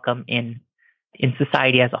not welcome in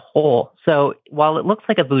society as a whole. So while it looks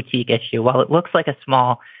like a boutique issue, while it looks like a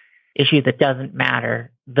small issue that doesn't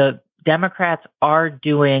matter, the Democrats are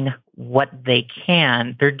doing what they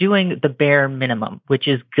can. They're doing the bare minimum, which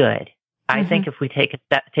is good. Mm-hmm. I think if we take a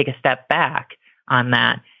step back on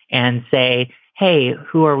that and say, hey,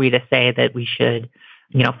 who are we to say that we should,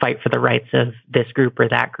 fight for the rights of this group or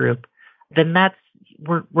that group, then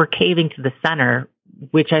we're caving to the center,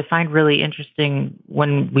 which I find really interesting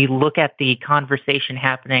when we look at the conversation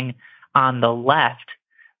happening on the left.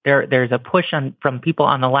 There's a push from people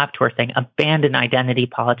on the left who are saying abandon identity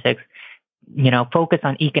politics, focus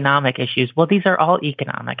on economic issues. Well, these are all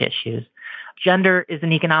economic issues. Gender is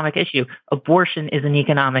an economic issue. Abortion is an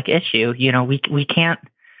economic issue. We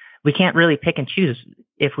can't really pick and choose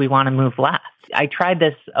if we want to move left. I tried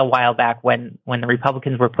this a while back when the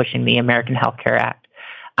Republicans were pushing the American Health Care Act.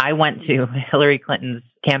 I went to Hillary Clinton's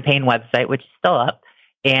campaign website, which is still up,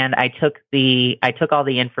 and I took all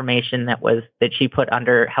the information that she put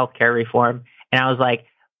under healthcare reform, and I was like,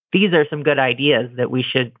 these are some good ideas that we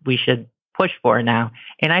should push for now.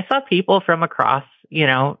 And I saw people from across,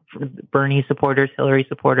 Bernie supporters, Hillary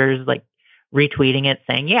supporters, retweeting it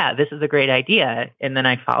saying, yeah, this is a great idea. And then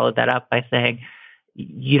I followed that up by saying,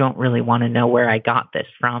 you don't really want to know where I got this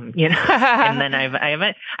from, you know? And then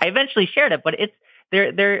I eventually shared it, but it's,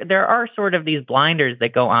 there are sort of these blinders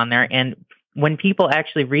that go on there. And when people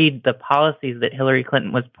actually read the policies that Hillary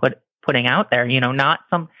Clinton was putting out there, you know, not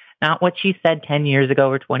what she said 10 years ago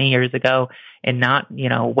or 20 years ago, and not, you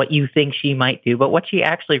know, what you think she might do, but what she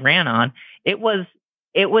actually ran on, it was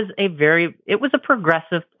a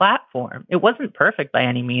progressive platform. It wasn't perfect by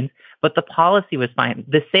any means, but the policy was fine.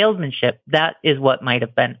 The salesmanship, that is what might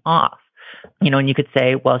have been off. You know, and you could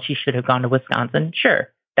say, well, she should have gone to Wisconsin. Sure,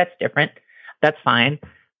 that's different. That's fine.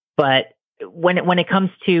 But when it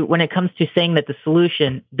comes to saying that the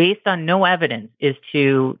solution, based on no evidence, is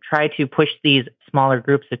to try to push these smaller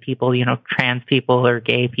groups of people, you know, trans people or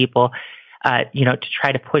gay people, you know, to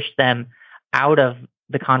try to push them out of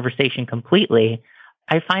the conversation completely,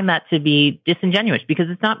 I find that to be disingenuous because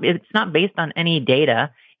it's not based on any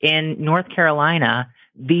data. In North Carolina,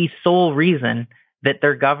 the sole reason that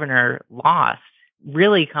their governor lost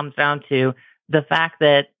really comes down to the fact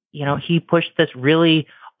that, you know, he pushed this really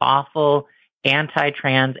awful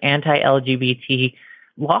anti-trans, anti-LGBT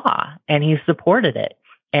law, and he supported it.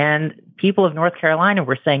 And people of North Carolina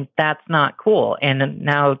were saying that's not cool. And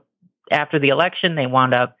now after the election, they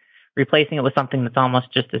wound up replacing it with something that's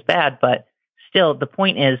almost just as bad. But still, the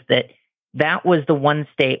point is that was the one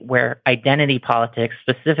state where identity politics,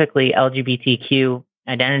 specifically LGBTQ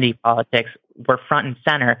identity politics, were front and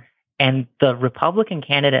center, and the Republican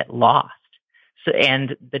candidate lost. So,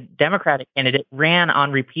 and the Democratic candidate ran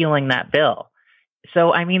on repealing that bill.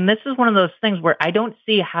 So, I mean, this is one of those things where I don't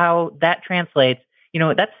see how that translates. You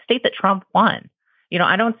know, that's a state that Trump won. You know,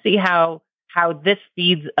 I don't see how this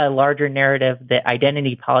feeds a larger narrative that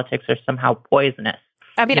identity politics are somehow poisonous.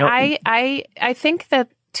 I mean, you know, I think that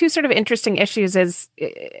two sort of interesting issues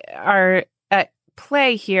are at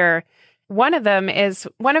play here. One of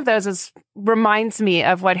those reminds me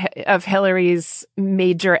of Hillary's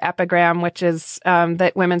major epigram, which is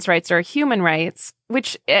that women's rights are human rights,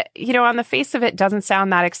 which, you know, on the face of it doesn't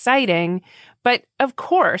sound that exciting. But of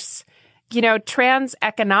course, you know, trans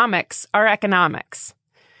economics are economics.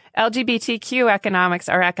 LGBTQ economics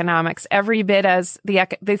are economics, every bit as the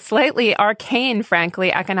slightly arcane,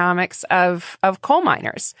 frankly, economics of coal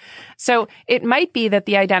miners. So it might be that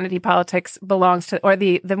the identity politics belongs to, or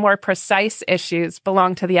the more precise issues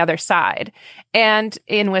belong to the other side. And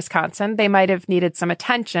in Wisconsin, they might have needed some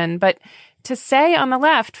attention. But to say on the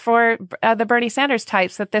left for the Bernie Sanders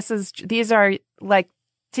types that these are like,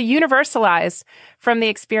 to universalize from the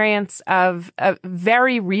experience of a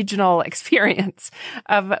very regional experience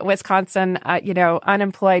of Wisconsin, you know,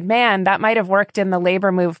 unemployed man, that might have worked in the labor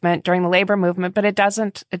movement during the labor movement, but it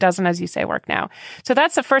doesn't, as you say, work now. So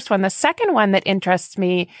that's the first one. The second one that interests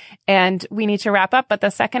me, and we need to wrap up, but the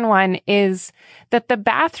second one is that the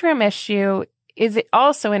bathroom issue is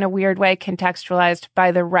also in a weird way contextualized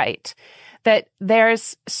by the right, that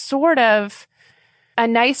there's sort of a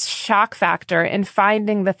nice shock factor in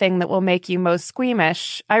finding the thing that will make you most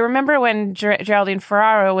squeamish. I remember when Geraldine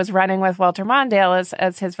Ferraro was running with Walter Mondale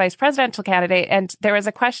as his vice presidential candidate, and there was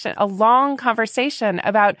a long conversation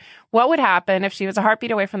about what would happen if she was a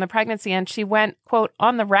heartbeat away from the pregnancy and she went, quote,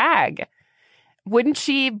 on the rag. Wouldn't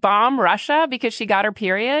she bomb Russia because she got her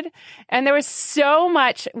period? And there was so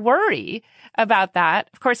much worry about that.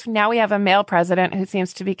 Of course, now we have a male president who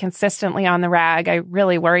seems to be consistently on the rag. I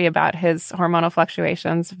really worry about his hormonal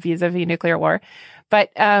fluctuations vis-a-vis nuclear war. But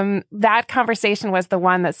that conversation was the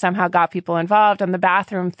one that somehow got people involved. And the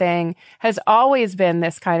bathroom thing has always been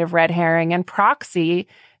this kind of red herring and proxy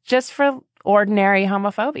just for ordinary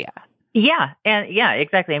homophobia. Yeah. And yeah,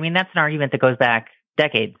 exactly. I mean, that's an argument that goes back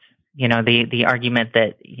decades. You know, the argument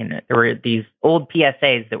that, you know, there were these old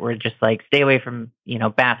PSAs that were just like, stay away from, you know,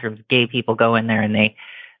 bathrooms. Gay people go in there and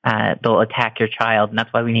they'll attack your child. And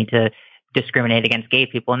that's why we need to discriminate against gay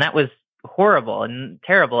people. And that was horrible and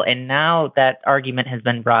terrible. And now that argument has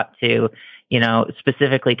been brought to, you know,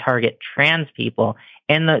 specifically target trans people.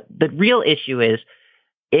 And the real issue is,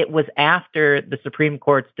 it was after the Supreme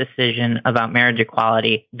Court's decision about marriage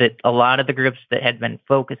equality that a lot of the groups that had been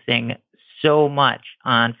focusing so much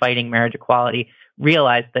on fighting marriage equality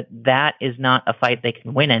realized that that is not a fight they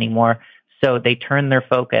can win anymore. So they turn their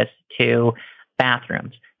focus to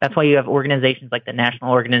bathrooms. That's why you have organizations like the National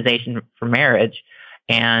Organization for Marriage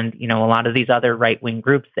and, you know, a lot of these other right-wing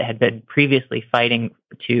groups that had been previously fighting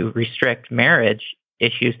to restrict marriage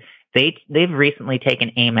issues. They've recently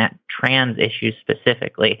taken aim at trans issues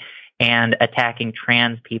specifically and attacking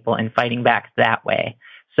trans people and fighting back that way.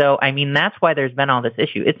 So, I mean, that's why there's been all this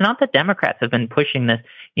issue. It's not that Democrats have been pushing this,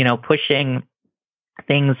 you know, pushing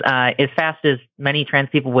things as fast as many trans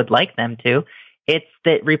people would like them to. It's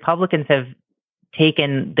that Republicans have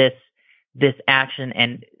taken this action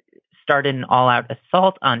and started an all-out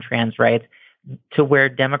assault on trans rights to where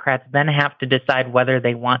Democrats then have to decide whether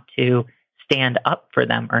they want to stand up for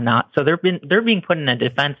them or not. So they're being put in a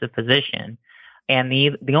defensive position, and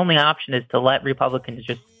the only option is to let Republicans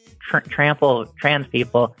just trample trans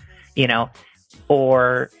people,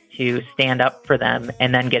 or to stand up for them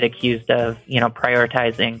and then get accused of,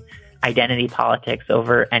 prioritizing identity politics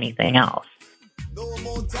over anything else. No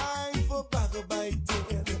more time for backbiting.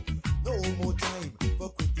 No more time for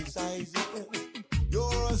criticizing.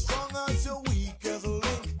 You're as strong as you're weak as a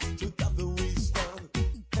link. Together we stand,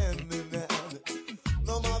 hand in hand.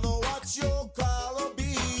 No matter what your color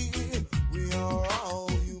be, we are all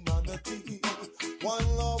humanity. One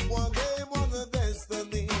love, one game, one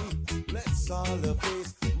destiny. Let's all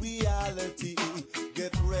face reality.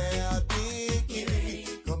 Get ready.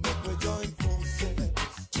 Come back with join forces.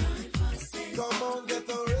 Come on, get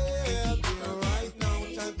ready right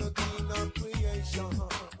now. Time to clean up creation.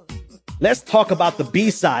 Let's talk about the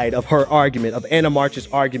B side of her argument, of Anna March's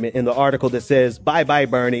argument in the article that says, bye-bye,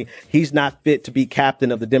 Bernie. He's not fit to be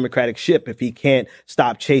captain of the Democratic ship if he can't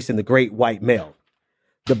stop chasing the great white male.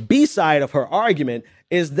 The B side of her argument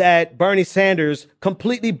is that Bernie Sanders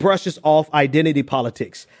completely brushes off identity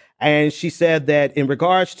politics. And she said that in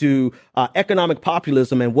regards to economic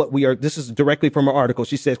populism and what this is directly from her article.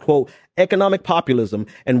 She says, quote, economic populism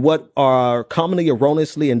and what are commonly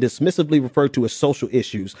erroneously and dismissively referred to as social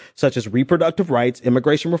issues, such as reproductive rights,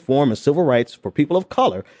 immigration reform, and civil rights for people of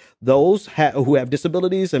color, those who have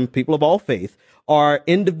disabilities and people of all faith, are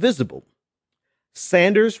indivisible.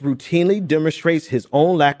 Sanders routinely demonstrates his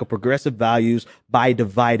own lack of progressive values by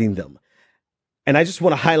dividing them. And I just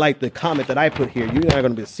want to highlight the comment that I put here. You're not going to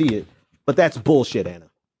be able to see it, but that's bullshit, Anna.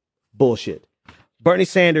 Bullshit. Bernie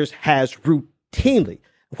Sanders has routinely.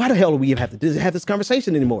 Why the hell do we even have to have this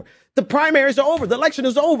conversation anymore? The primaries are over. The election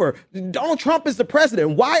is over. Donald Trump is the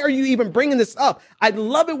president. Why are you even bringing this up? I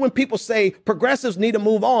love it when people say progressives need to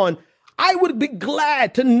move on. I would be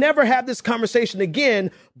glad to never have this conversation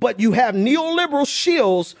again, but you have neoliberal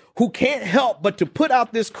shills who can't help but to put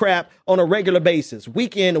out this crap on a regular basis,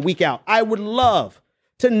 week in and week out. I would love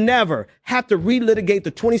to never have to relitigate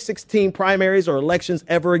the 2016 primaries or elections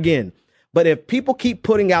ever again. But if people keep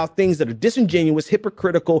putting out things that are disingenuous,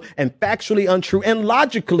 hypocritical, and factually untrue, and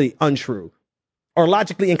logically untrue, or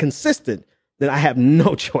logically inconsistent, then I have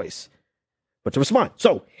no choice but to respond.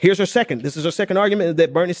 So this is her second argument,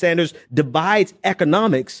 that Bernie Sanders divides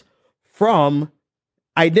economics from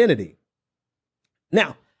identity.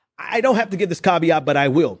 Now, I don't have to give this caveat, but I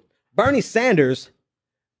will. Bernie Sanders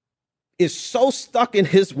is so stuck in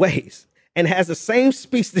his ways and has the same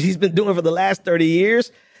speech that he's been doing for the last 30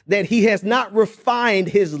 years that he has not refined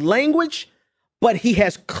his language, but he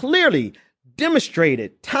has clearly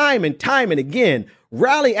demonstrated time and again,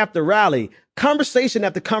 rally after rally, conversation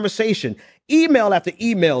after conversation, email after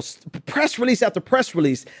email, press release after press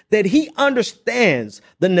release, that he understands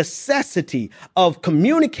the necessity of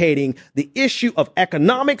communicating the issue of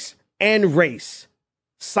economics and race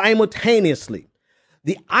simultaneously.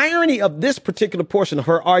 The irony of this particular portion of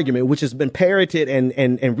her argument, which has been parroted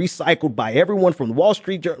and recycled by everyone from the Wall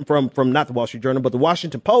Street, from not the Wall Street Journal, but the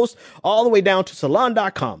Washington Post, all the way down to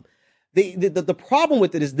Salon.com. The problem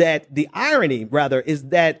with it is that the irony, rather, is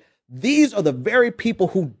that these are the very people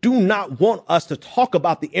who do not want us to talk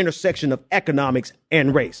about the intersection of economics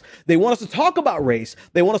and race. They want us to talk about race.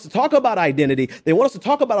 They want us to talk about identity. They want us to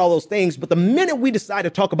talk about all those things. But the minute we decide to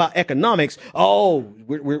talk about economics,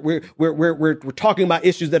 we're talking about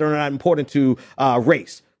issues that are not important to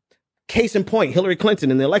race. Case in point, Hillary Clinton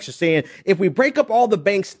in the election saying, if we break up all the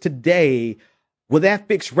banks today, will that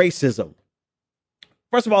fix racism?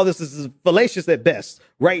 First of all, this is fallacious at best,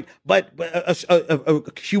 right? But a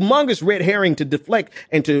humongous red herring to deflect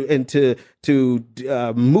and to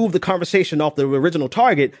move the conversation off the original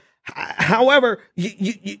target. However,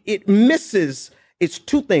 it misses. It's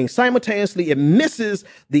two things simultaneously. It misses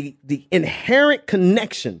the inherent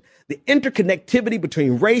connection, the interconnectivity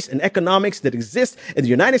between race and economics that exists in the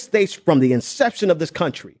United States from the inception of this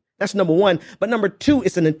country. That's number one. But number two,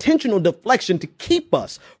 it's an intentional deflection to keep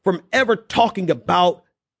us from ever talking about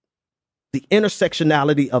the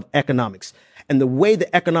intersectionality of economics. and the way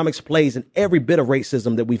that economics plays in every bit of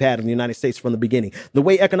racism that we've had in the United States from the beginning, the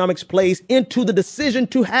way economics plays into the decision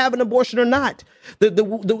to have an abortion or not.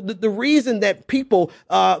 The reason that people,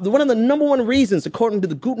 one of the number one reasons, according to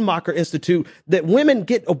the Guttmacher Institute, that women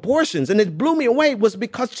get abortions, and it blew me away, was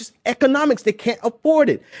because just economics, they can't afford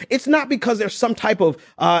it. It's not because there's some type of,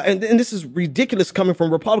 and this is ridiculous coming from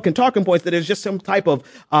Republican talking points, that there's just some type of,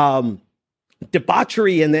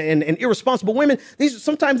 debauchery and irresponsible women.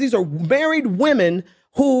 Sometimes these are married women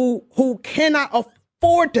who cannot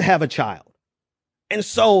afford to have a child. And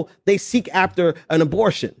so they seek after an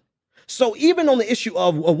abortion. So even on the issue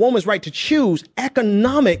of a woman's right to choose,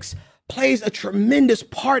 economics plays a tremendous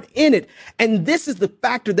part in it. And this is the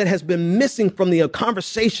factor that has been missing from the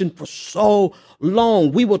conversation for so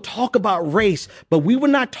long. We will talk about race, but we will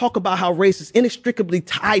not talk about how race is inextricably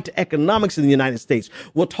tied to economics in the United States.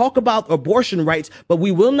 We'll talk about abortion rights, but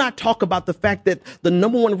we will not talk about the fact that the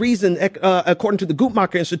number one reason, according to the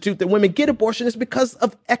Guttmacher Institute, that women get abortion is because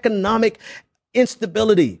of economic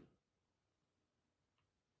instability.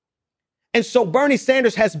 And so Bernie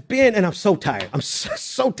Sanders has been, and I'm so tired. I'm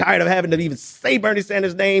so tired of having to even say Bernie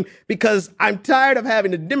Sanders' name, because I'm tired of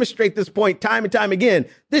having to demonstrate this point time and time again.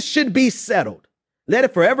 This should be settled. Let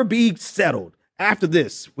it forever be settled after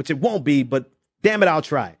this, which it won't be, but damn it, I'll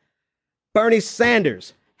try. Bernie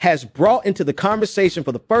Sanders has brought into the conversation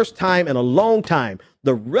for the first time in a long time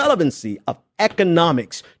the relevancy of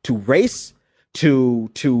economics to race, to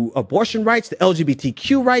abortion rights, to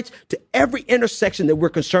LGBTQ rights, to every intersection that we're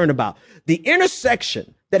concerned about. The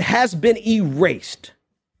intersection that has been erased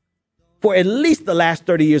for at least the last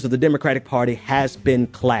 30 years of the Democratic Party has been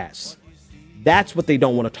class. That's what they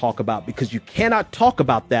don't want to talk about, because you cannot talk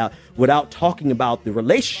about that without talking about the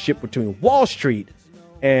relationship between Wall Street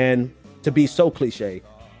and, to be so cliche,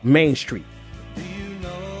 Main Street.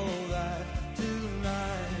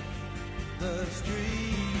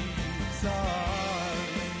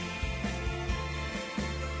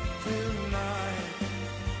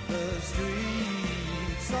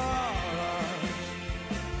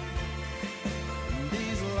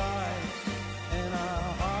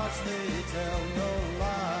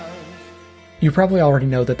 You probably already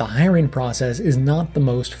know that the hiring process is not the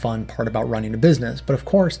most fun part about running a business, but of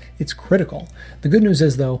course, it's critical. The good news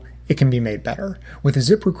is, though, it can be made better. With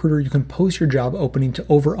ZipRecruiter, you can post your job opening to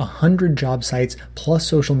over 100 job sites plus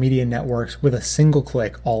social media networks with a single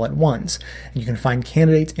click all at once. And you can find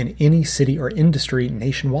candidates in any city or industry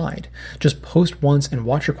nationwide. Just post once and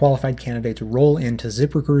watch your qualified candidates roll into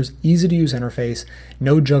ZipRecruiter's easy-to-use interface,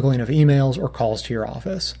 no juggling of emails or calls to your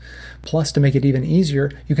office. Plus, to make it even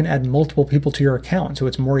easier, you can add multiple people to your account, so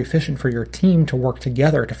it's more efficient for your team to work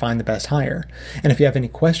together to find the best hire. And if you have any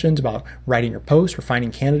questions about writing your post or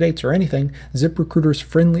finding candidates or anything, ZipRecruiter's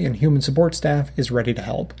friendly and human support staff is ready to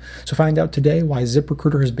help. So find out today why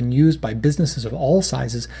ZipRecruiter has been used by businesses of all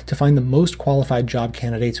sizes to find the most qualified job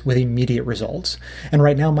candidates with immediate results. And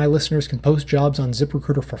right now, my listeners can post jobs on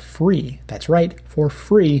ZipRecruiter for free. That's right, for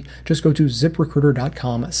free. Just go to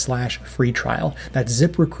ZipRecruiter.com/free trial. That's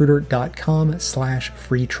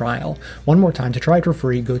ZipRecruiter.com/free trial. One more time, to try it for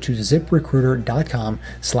free, go to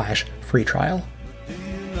ZipRecruiter.com/free trial.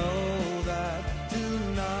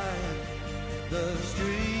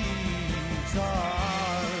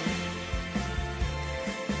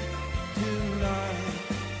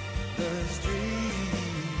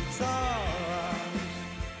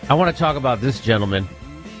 I want to talk about this gentleman.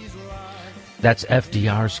 That's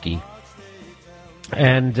FDRski.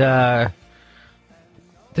 And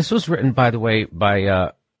this was written, by the way,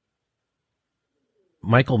 by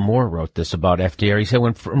Michael Moore wrote this about FDR. He said,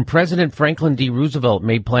 when President Franklin D. Roosevelt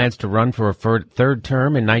made plans to run for a third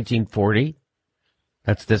term in 1940,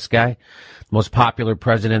 that's this guy, most popular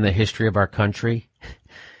president in the history of our country.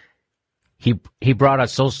 He brought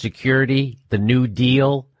us Social Security, the New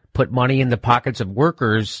Deal, put money in the pockets of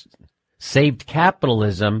workers, saved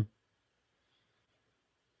capitalism.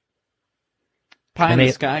 Pie in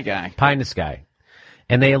the sky guy. Pie in the sky.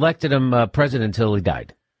 And they elected him president until he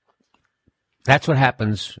died. That's what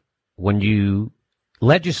happens when you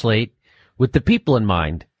legislate with the people in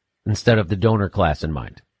mind instead of the donor class in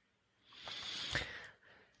mind.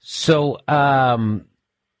 So, so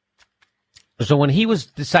when he was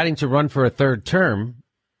deciding to run for a third term,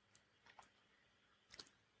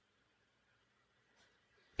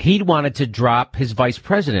 he wanted to drop his vice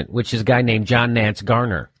president, which is a guy named John Nance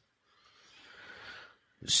Garner,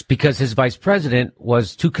 because his vice president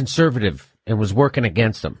was too conservative and was working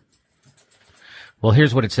against him. Well,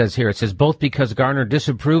 here's what it says here. It says, both because Garner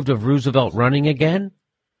disapproved of Roosevelt running again,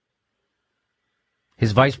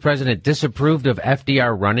 his vice president disapproved of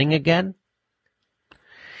FDR running again,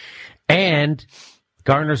 and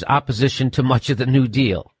Garner's opposition to much of the New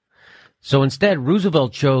Deal. So instead,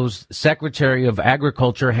 Roosevelt chose Secretary of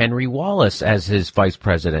Agriculture Henry Wallace as his vice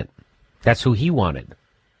president. That's who he wanted.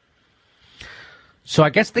 So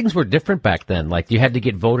I guess things were different back then. Like, you had to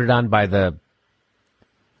get voted on by the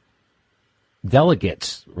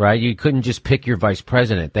delegates, right? You couldn't just pick your vice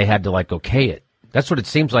president. They had to, like, okay it. That's what it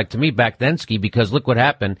seems like to me back then, Ski, because look what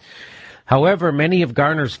happened. However, many of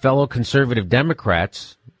Garner's fellow conservative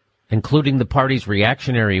Democrats, including the party's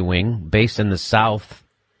reactionary wing based in the South,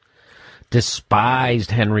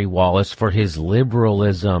 despised Henry Wallace for his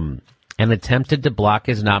liberalism and attempted to block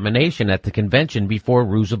his nomination at the convention before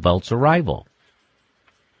Roosevelt's arrival.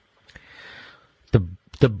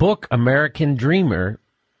 The book American Dreamer,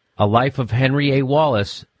 A Life of Henry A.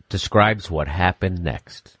 Wallace, describes what happened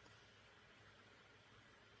next.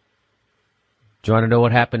 Do you want to know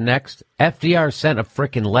what happened next? FDR sent a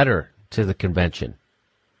frickin' letter to the convention.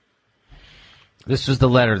 This was the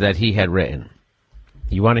letter that he had written.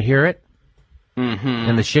 You want to hear it? Mm-hmm.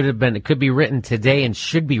 And it could be written today and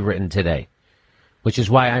should be written today, which is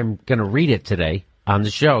why I'm going to read it today on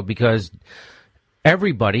the show, because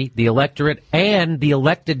everybody, the electorate and the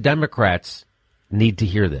elected Democrats, need to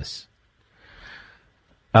hear this.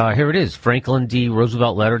 Here it is. Franklin D.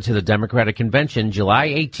 Roosevelt letter to the Democratic Convention, July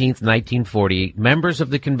 18th, 1948. Members of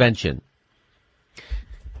the convention.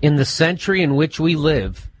 In the century in which we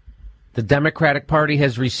live, the Democratic Party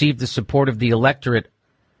has received the support of the electorate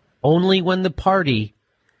only when the party,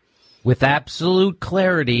 with absolute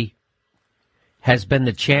clarity, has been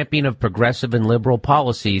the champion of progressive and liberal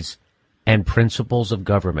policies and principles of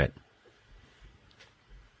government.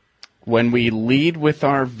 When we lead with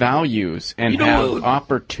our values and have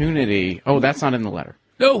opportunity. Oh, that's not in the letter.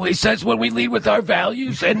 No, he says when we lead with our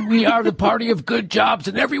values and we are the party of good jobs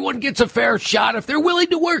and everyone gets a fair shot if they're willing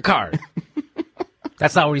to work hard.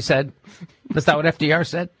 That's not what he said. That's not what FDR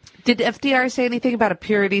said. Did FDR say anything about a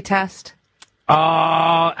purity test?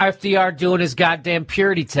 Oh, FDR doing his goddamn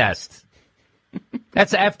purity test.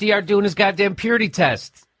 That's FDR doing his goddamn purity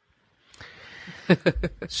test.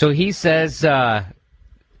 So he says the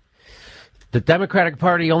Democratic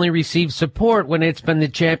Party only receives support when it's been the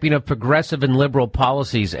champion of progressive and liberal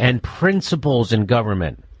policies and principles in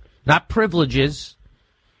government, not privileges.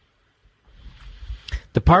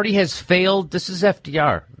 The party has failed, this is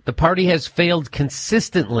FDR, the party has failed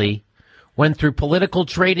consistently when through political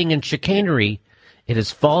trading and chicanery it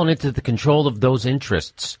has fallen into the control of those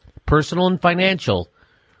interests, personal and financial,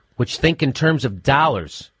 which think in terms of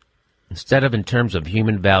dollars instead of in terms of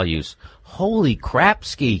human values. Holy crap,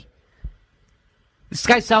 Ski. This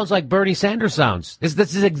guy sounds like Bernie Sanders sounds.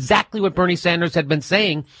 This is exactly what Bernie Sanders had been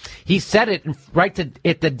saying. He said it right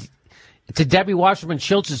to Debbie Wasserman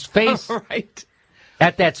Schultz's face. Right.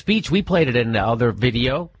 At that speech. We played it in the other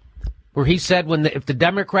video where he said if the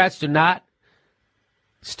Democrats do not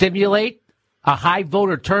stimulate a high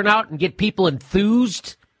voter turnout and get people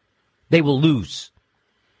enthused, they will lose.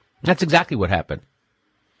 That's exactly what happened.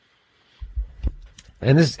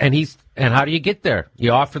 And how do you get there?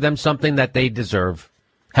 You offer them something that they deserve.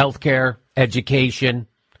 Health care, education,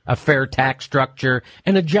 a fair tax structure,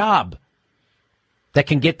 and a job that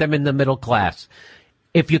can get them in the middle class.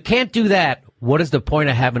 If you can't do that, what is the point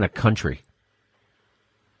of having a country?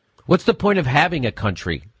 What's the point of having a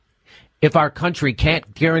country if our country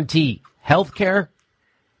can't guarantee health care,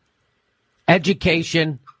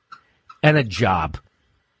 education, and a job?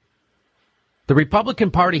 The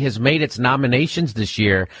Republican Party has made its nominations this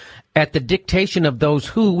year at the dictation of those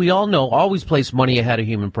who, we all know, always place money ahead of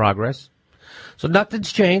human progress. So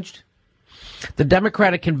nothing's changed. The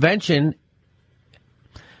Democratic Convention,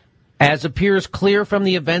 as appears clear from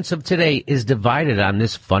the events of today, is divided on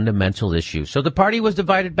this fundamental issue. So the party was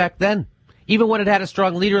divided back then, even when it had a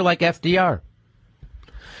strong leader like FDR.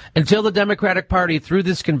 Until the Democratic Party, through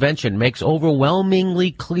this convention, makes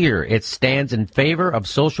overwhelmingly clear it stands in favor of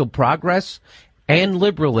social progress and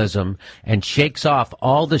liberalism and shakes off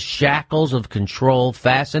all the shackles of control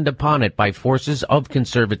fastened upon it by forces of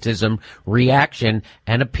conservatism, reaction,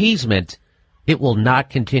 and appeasement, it will not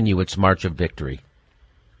continue its march of victory.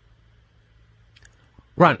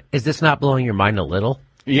 Ron, is this not blowing your mind a little?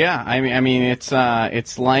 Yeah, I mean,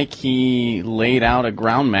 it's like he laid out a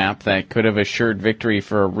ground map that could have assured victory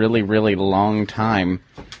for a really, really long time,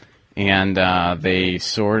 and they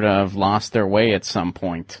sort of lost their way at some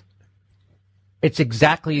point. It's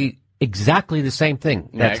exactly the same thing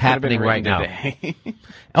that's happening right now.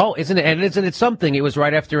 Oh, isn't it? And isn't it something? It was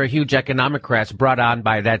right after a huge economic crash brought on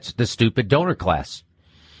by the stupid donor class.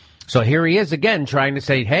 So here he is again trying to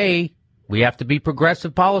say, hey, We have to be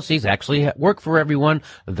progressive policies, actually work for everyone.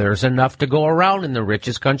 There's enough to go around in the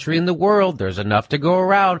richest country in the world. There's enough to go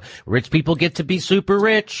around. Rich people get to be super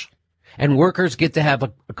rich, and workers get to have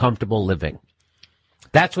a comfortable living.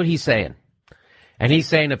 That's what he's saying. And he's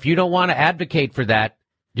saying if you don't want to advocate for that,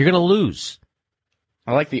 you're going to lose.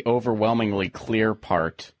 I like the overwhelmingly clear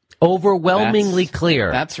part. Overwhelmingly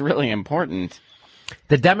clear. That's really important.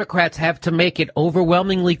 The Democrats have to make it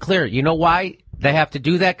overwhelmingly clear. You know why they have to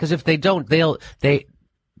do that? Because if they don't, they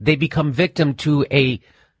become victim to a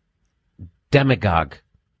demagogue,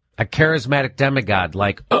 a charismatic demagogue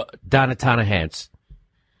like Donna Tanahans.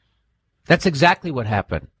 That's exactly what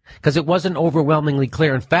happened. Because it wasn't overwhelmingly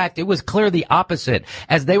clear. In fact, it was clear the opposite.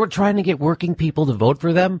 As they were trying to get working people to vote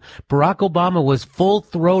for them, Barack Obama was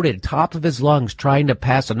full-throated, top of his lungs, trying to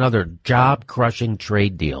pass another job-crushing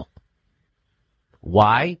trade deal.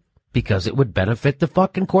 Why? Because it would benefit the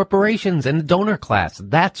fucking corporations and the donor class.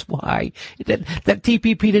 That's why. That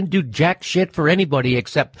TPP didn't do jack shit for anybody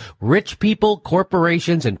except rich people,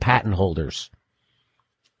 corporations, and patent holders.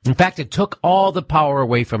 In fact, it took all the power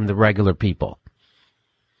away from the regular people.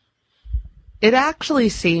 It actually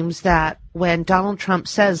seems that when Donald Trump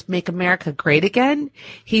says "Make America Great Again,"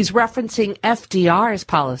 he's referencing FDR's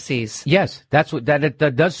policies. Yes, that's what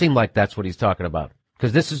that does seem like that's what he's talking about.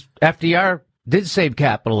 Because this is FDR did save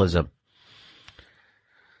capitalism.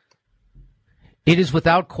 It is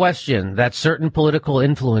without question that certain political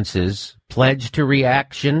influences pledged to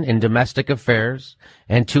reaction in domestic affairs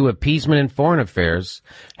and to appeasement in foreign affairs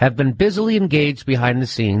have been busily engaged behind the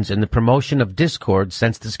scenes in the promotion of discord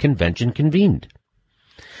since this convention convened.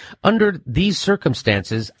 Under these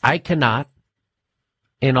circumstances, I cannot,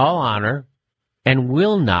 in all honor, and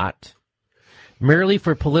will not, merely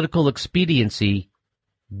for political expediency,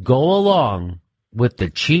 go along with the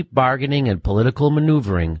cheap bargaining and political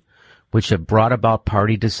maneuvering which have brought about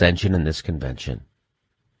party dissension in this convention.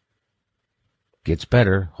 Gets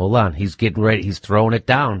better. Hold on. He's getting ready. He's throwing it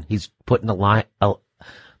down. He's putting a line,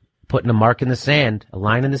 putting a mark in the sand, a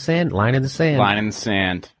line in the sand, line in the sand. Line in the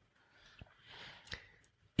sand.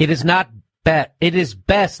 It is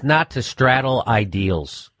best not to straddle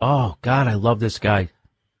ideals. Oh, God, I love this guy.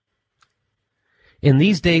 In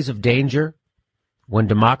these days of danger, when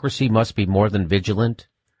democracy must be more than vigilant,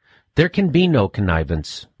 there can be no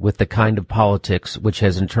connivance with the kind of politics which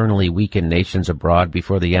has internally weakened nations abroad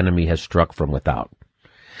before the enemy has struck from without.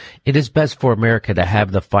 It is best for America to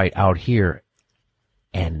have the fight out here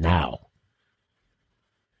and now.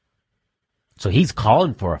 So he's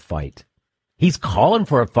calling for a fight. He's calling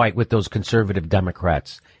for a fight with those conservative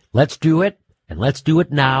Democrats. Let's do it, and let's do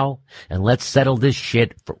it now, and let's settle this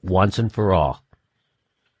shit for once and for all.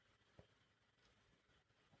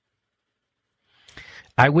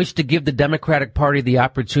 I wish to give the Democratic Party the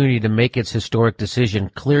opportunity to make its historic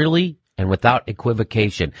decision clearly and without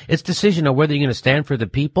equivocation. Its decision on whether you're going to stand for the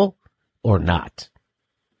people or not.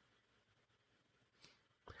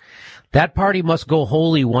 That party must go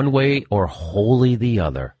wholly one way or wholly the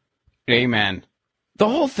other. Amen. The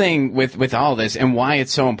whole thing with all this and why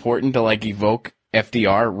it's so important to evoke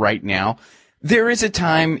FDR right now, there is a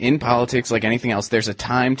time in politics like anything else, there's a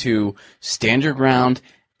time to stand your ground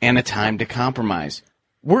and a time to compromise.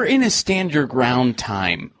 We're in a stand your ground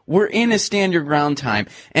time.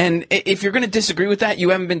 And if you're going to disagree with that,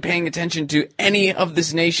 you haven't been paying attention to any of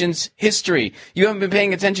this nation's history. You haven't been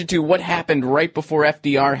paying attention to what happened right before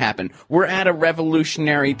FDR happened. We're at a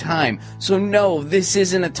revolutionary time. So no, this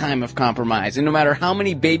isn't a time of compromise. And no matter how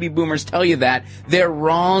many baby boomers tell you that, they're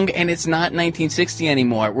wrong and it's not 1960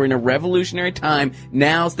 anymore. We're in a revolutionary time.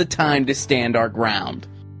 Now's the time to stand our ground.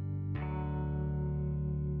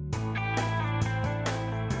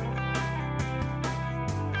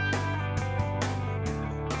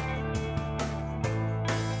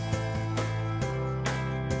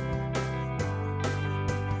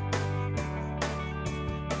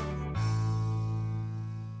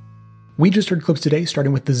 We just heard clips today,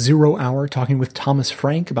 starting with the 0 Hour, talking with Thomas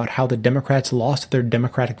Frank about how the Democrats lost their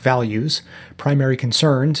democratic values. Primary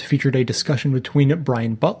Concerns featured a discussion between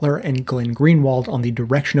Brian Butler and Glenn Greenwald on the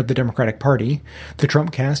direction of the Democratic Party. The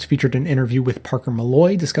Trumpcast featured an interview with Parker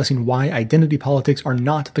Malloy discussing why identity politics are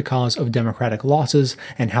not the cause of Democratic losses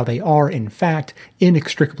and how they are, in fact,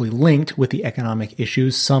 inextricably linked with the economic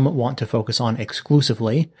issues some want to focus on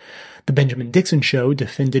exclusively. The Benjamin Dixon Show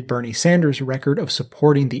defended Bernie Sanders' record of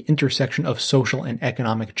supporting the intersection of social and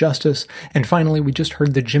economic justice. And finally, we just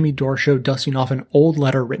heard the Jimmy Dore Show dusting off an old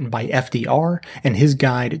letter written by FDR and his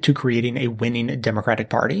guide to creating a winning Democratic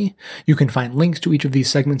Party. You can find links to each of these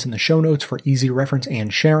segments in the show notes for easy reference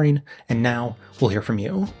and sharing. And now we'll hear from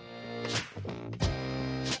you.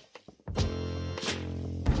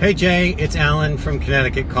 Hey Jay, it's Alan from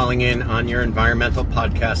Connecticut calling in on your environmental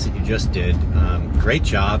podcast that you just did. Great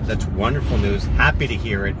job. That's wonderful news. Happy to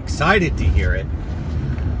hear it. Excited to hear it.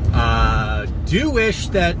 Do wish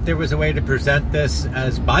that there was a way to present this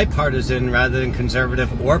as bipartisan rather than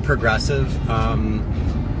conservative or progressive.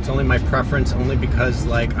 It's only my preference, only because,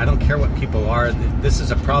 like, I don't care what people are. This is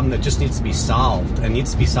a problem that just needs to be solved and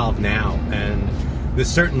needs to be solved now. And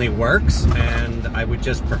this certainly works, and I would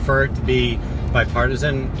just prefer it to be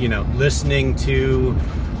bipartisan. You know, listening to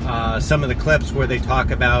some of the clips where they talk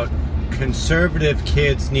about conservative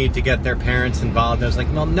kids need to get their parents involved. I was like,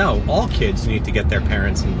 well, no, all kids need to get their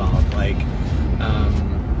parents involved. Like,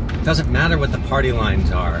 it doesn't matter what the party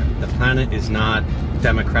lines are. The planet is not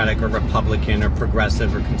Democratic or Republican or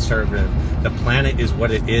progressive or conservative. The planet is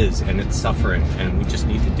what it is, and it's suffering, and we just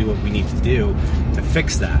need to do what we need to do to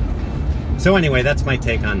fix that. So anyway, that's my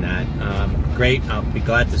take on that. Great. I'll be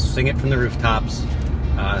glad to sing it from the rooftops.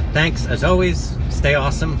 Thanks, as always. Stay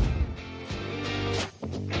awesome.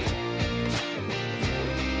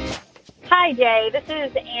 Hi, Jay. This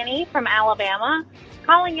is Annie from Alabama,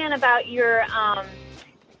 calling in about your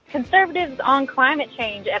Conservatives on Climate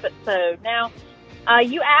Change episode. Now,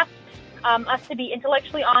 you asked us to be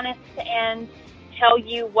intellectually honest and tell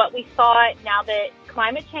you what we thought now that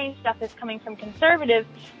climate change stuff is coming from conservatives.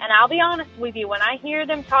 And I'll be honest with you, when I hear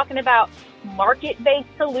them talking about market-based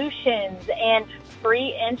solutions and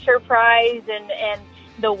free enterprise and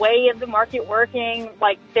the way of the market working,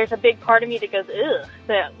 like, there's a big part of me that goes, ugh,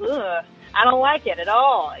 I don't like it at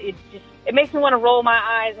all. It makes me want to roll my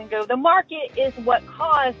eyes and go, the market is what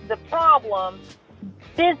caused the problem.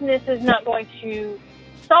 Business is not going to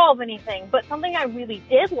solve anything. But something I really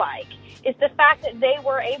did like is the fact that they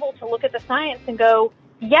were able to look at the science and go,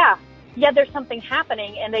 yeah, there's something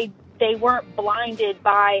happening, and they weren't blinded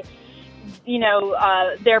by,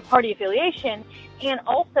 their party affiliation. And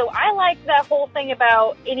also, I like that whole thing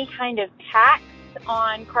about any kind of tax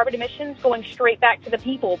on carbon emissions going straight back to the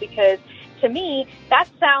people, because to me, that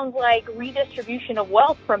sounds like redistribution of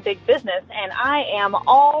wealth from big business, and I am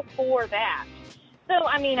all for that. So,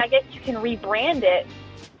 I mean, I guess you can rebrand it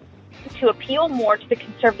to appeal more to the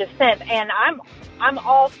conservative sense, and I'm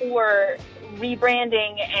all for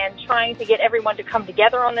rebranding and trying to get everyone to come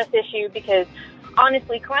together on this issue, because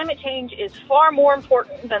honestly, climate change is far more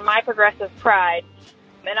important than my progressive pride,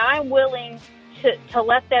 and I'm willing to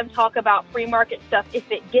let them talk about free market stuff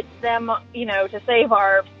if it gets them, to save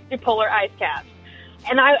our polar ice caps.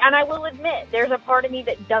 And I will admit, there's a part of me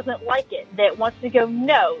that doesn't like it, that wants to go,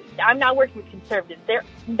 no, I'm not working with conservatives.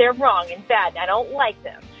 They're wrong and bad, and I don't like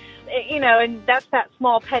them. And that's that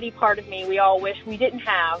small petty part of me we all wish we didn't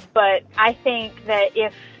have. But I think that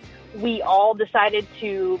if we all decided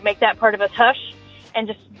to make that part of us hush and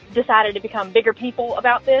just decided to become bigger people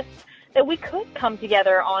about this, that we could come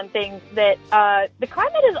together on things that the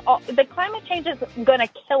climate change is going to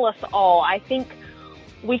kill us all. I think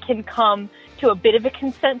we can come to a bit of a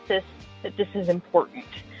consensus that this is important.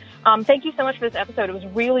 Thank you so much for this episode. It was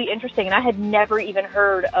really interesting, and I had never even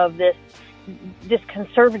heard of this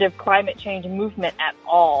conservative climate change movement at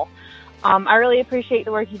all. I really appreciate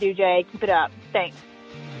the work you do, Jay. Keep it up. Thanks.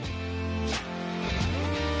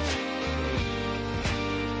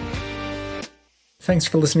 Thanks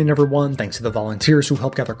for listening, everyone. Thanks to the volunteers who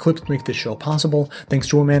help gather clips to make this show possible. Thanks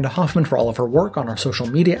to Amanda Hoffman for all of her work on our social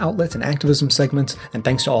media outlets and activism segments. And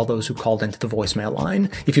thanks to all those who called into the voicemail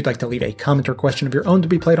line. If you'd like to leave a comment or question of your own to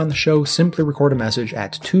be played on the show, simply record a message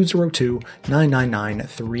at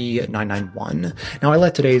 202-999-3991. Now, I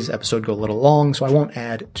let today's episode go a little long, so I won't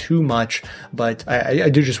add too much, but I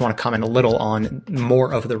do just want to comment a little on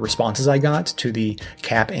more of the responses I got to the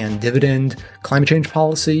cap and dividend climate change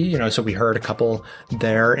policy. So we heard a couple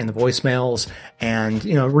there in the voicemails and,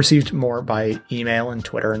 received more by email and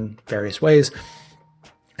Twitter and various ways.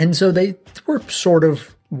 And so they were sort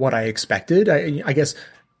of what I expected. I guess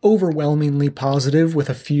overwhelmingly positive with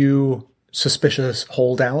a few suspicious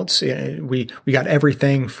holdouts. We got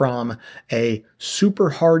everything from a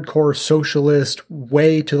super hardcore socialist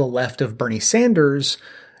way to the left of Bernie Sanders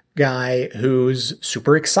guy who's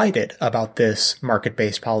super excited about this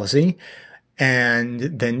market-based policy.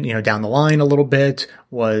 And then, down the line a little bit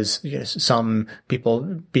was some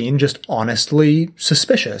people being just honestly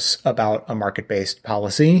suspicious about a market-based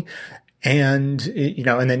policy. And,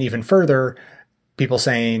 and then even further, people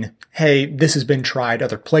saying, hey, this has been tried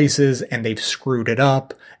other places and they've screwed it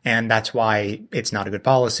up, and that's why it's not a good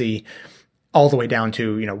policy. All the way down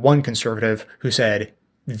to, one conservative who said,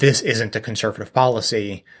 this isn't a conservative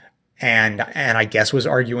policy. And I guess was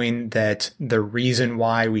arguing that the reason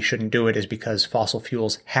why we shouldn't do it is because fossil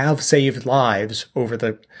fuels have saved lives over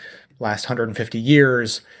the last 150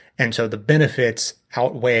 years. And so the benefits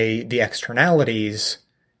outweigh the externalities.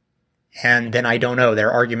 And then I don't know,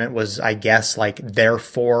 their argument was, I guess, like,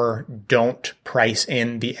 therefore don't price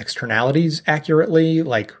in the externalities accurately.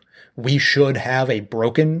 Like, we should have a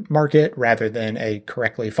broken market rather than a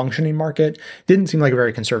correctly functioning market. Didn't seem like a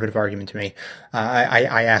very conservative argument to me.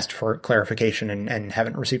 I asked for clarification and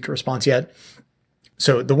haven't received a response yet.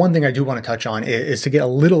 So the one thing I do want to touch on is to get a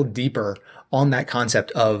little deeper on that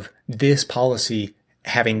concept of this policy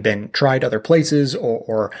having been tried other places,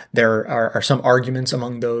 or there are some arguments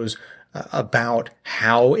among those about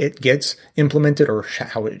how it gets implemented or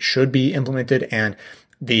how it should be implemented. And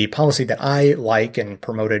the policy that I like and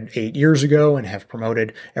promoted 8 years ago and have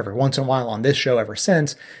promoted every once in a while on this show ever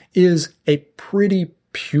since is a pretty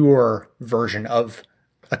pure version of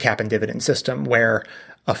a cap and dividend system, where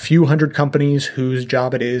a few hundred companies whose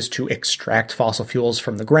job it is to extract fossil fuels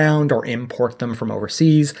from the ground or import them from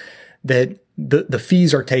overseas, that the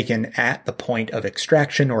fees are taken at the point of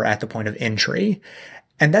extraction or at the point of entry.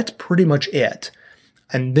 And that's pretty much it.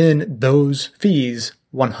 And then those fees,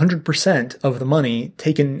 100% of the money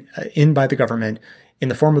taken in by the government in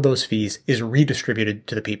the form of those fees is redistributed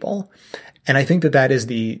to the people. And I think that that is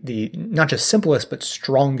the not just simplest, but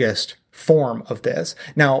strongest form of this.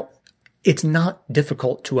 Now, it's not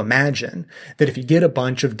difficult to imagine that if you get a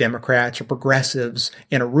bunch of Democrats or progressives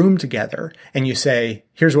in a room together and you say,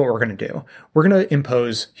 here's what we're going to do. We're going to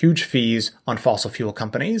impose huge fees on fossil fuel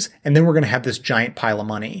companies, and then we're going to have this giant pile of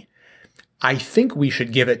money. I think we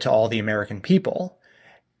should give it to all the American people.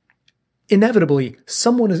 Inevitably,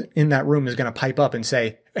 someone in that room is going to pipe up and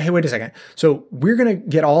say, hey, wait a second. So we're going to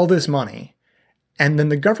get all this money, and then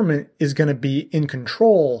the government is going to be in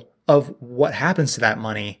control of what happens to that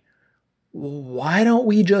money. Why don't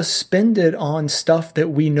we just spend it on stuff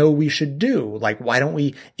that we know we should do? Like, why don't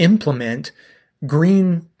we implement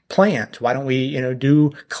green plant? Why don't we,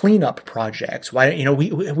 do cleanup projects? Why,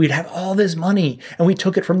 we'd have all this money and we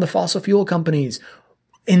took it from the fossil fuel companies.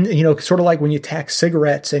 And, sort of like when you tax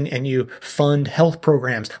cigarettes and you fund health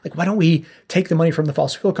programs, like, why don't we take the money from the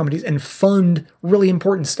fossil fuel companies and fund really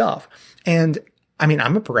important stuff? And I mean,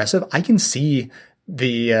 I'm a progressive. I can see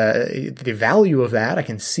the value of that. I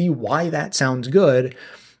can see why that sounds good.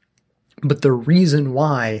 But the reason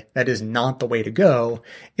why that is not the way to go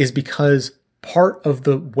is because part of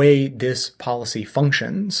the way this policy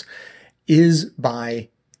functions is by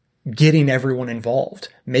getting everyone involved,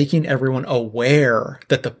 making everyone aware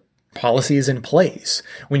that the policy is in place.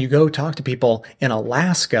 When you go talk to people in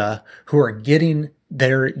Alaska who are getting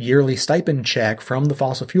their yearly stipend check from the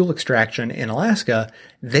fossil fuel extraction in Alaska,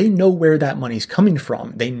 they know where that money's coming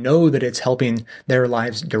from. They know that it's helping their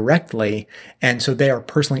lives directly. And so they are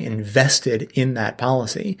personally invested in that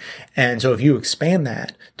policy. And so if you expand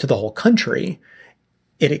that to the whole country,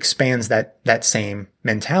 it expands that same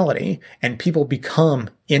mentality, and people become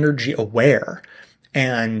energy aware,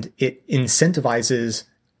 and it incentivizes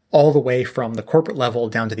all the way from the corporate level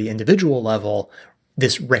down to the individual level,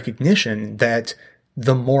 this recognition that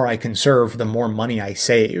the more I conserve, the more money I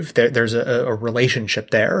save. There's a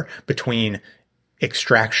relationship there between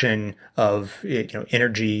extraction of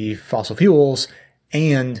energy, fossil fuels,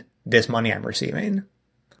 and this money I'm receiving.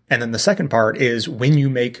 And then the second part is when you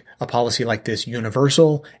make a policy like this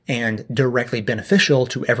universal and directly beneficial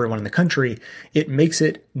to everyone in the country, it makes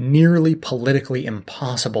it nearly politically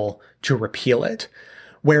impossible to repeal it.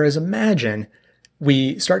 Whereas imagine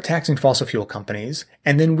we start taxing fossil fuel companies,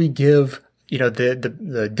 and then we give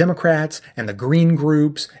the Democrats and the green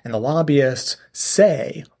groups and the lobbyists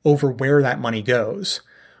say over where that money goes.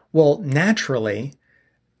 Well, naturally,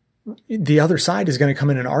 the other side is going to come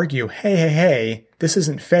in and argue, hey, this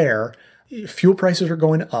isn't fair. Fuel prices are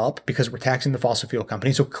going up because we're taxing the fossil fuel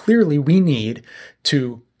companies. So clearly we need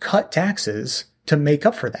to cut taxes to make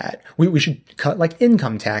up for that. We should cut like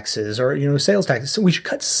income taxes or, sales taxes. So we should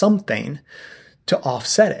cut something to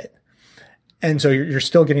offset it. And so you're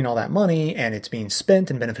still getting all that money and it's being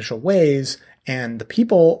spent in beneficial ways. And the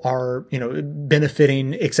people are,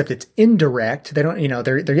 benefiting, except it's indirect. They don't,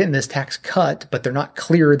 they're getting this tax cut, but they're not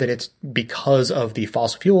clear that it's because of the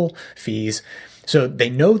fossil fuel fees. So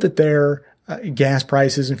they know that their gas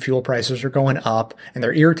prices and fuel prices are going up and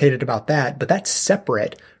they're irritated about that, but that's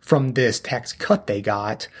separate from this tax cut they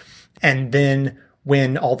got. And then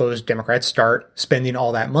when all those Democrats start spending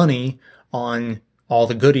all that money on all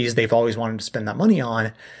the goodies they've always wanted to spend that money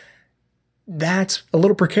on, that's a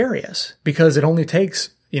little precarious because it only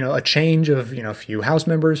takes, a change of, a few House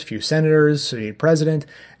members, a few senators, a president,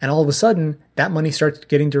 and all of a sudden that money starts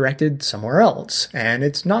getting directed somewhere else and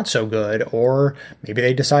it's not so good. Or maybe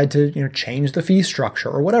they decide to, change the fee structure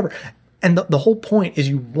or whatever. And the whole point is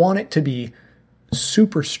you want it to be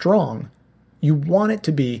super strong. You want it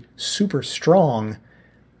to be super strong.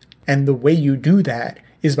 And the way you do that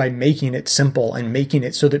is by making it simple and making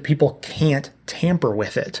it so that people can't tamper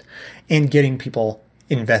with it and getting people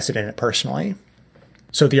invested in it personally.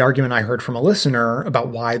 So the argument I heard from a listener about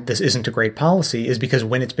why this isn't a great policy is because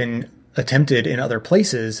when it's been attempted in other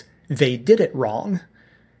places, they did it wrong.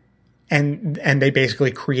 And they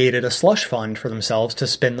basically created a slush fund for themselves to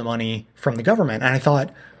spend the money from the government. And I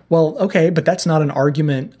thought, well, okay, but that's not an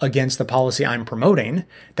argument against the policy I'm promoting.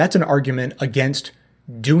 That's an argument against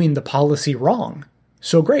doing the policy wrong.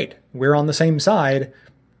 So great, we're on the same side.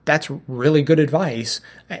 That's really good advice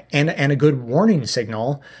and a good warning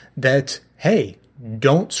signal that, hey,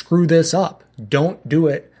 don't screw this up. Don't do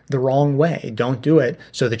it the wrong way. Don't do it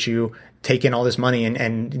so that you take in all this money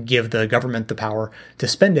and give the government the power to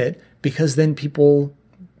spend it, because then people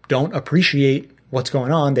don't appreciate what's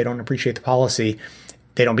going on. They don't appreciate the policy.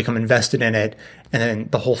 They don't become invested in it. And then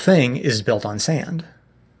the whole thing is built on sand.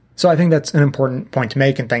 So I think that's an important point to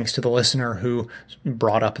make, and thanks to the listener who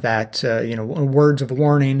brought up that, words of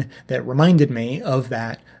warning that reminded me of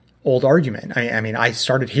that old argument. I mean, I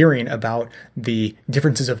started hearing about the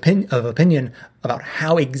differences of opinion about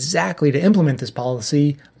how exactly to implement this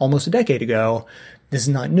policy almost a decade ago. This is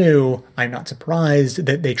not new. I'm not surprised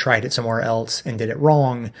that they tried it somewhere else and did it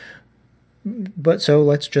wrong. But so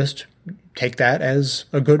let's just take that as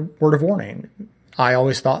a good word of warning. I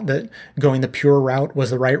always thought that going the pure route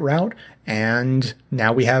was the right route, and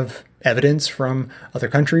now we have evidence from other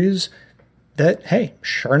countries that, hey,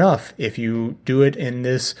 sure enough, if you do it in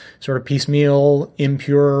this sort of piecemeal,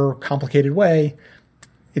 impure, complicated way,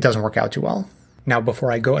 it doesn't work out too well. Now,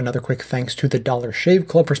 before I go, another quick thanks to the Dollar Shave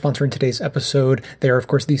Club for sponsoring today's episode. They are, of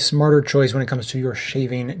course, the smarter choice when it comes to your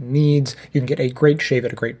shaving needs. You can get a great shave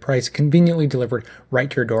at a great price, conveniently delivered right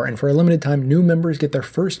to your door. And for a limited time, new members get their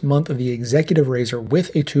first month of the Executive Razor with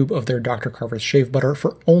a tube of their Dr. Carver's shave butter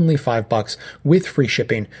for only $5 with free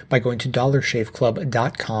shipping by going to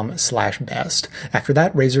dollarshaveclub.com/best. After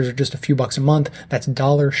that, razors are just a few bucks a month. That's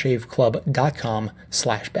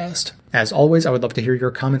dollarshaveclub.com/best. As always, I would love to hear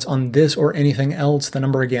your comments on this or anything else. The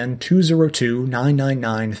number again,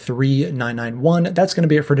 202-999-3991. That's going to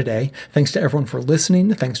be it for today. Thanks to everyone for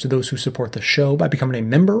listening. Thanks to those who support the show by becoming a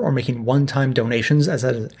member or making one-time donations, as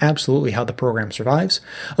that is absolutely how the program survives.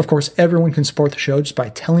 Of course, everyone can support the show just by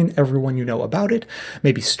telling everyone you know about it.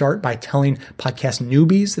 Maybe start by telling podcast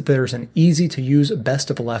newbies that there's an easy-to-use Best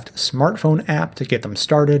of the Left smartphone app to get them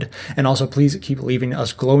started. And also, please keep leaving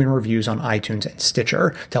us glowing reviews on iTunes and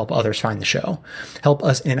Stitcher to help others find the show. Help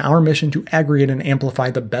us in our mission to aggregate and amplify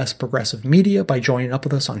the best progressive media by joining up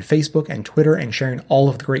with us on Facebook and Twitter and sharing all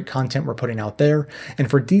of the great content we're putting out there. And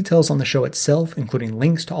for details on the show itself, including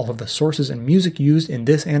links to all of the sources and music used in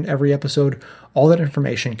this and every episode, all that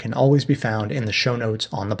information can always be found in the show notes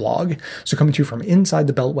on the blog. So coming to you from inside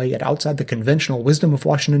the Beltway yet outside the conventional wisdom of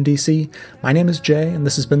Washington, D.C., my name is Jay, and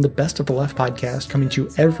this has been the Best of the Left podcast, coming to you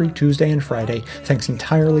every Tuesday and Friday, thanks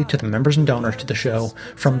entirely to the members and donors to the show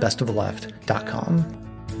from bestoftheleft.com.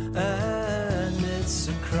 And it's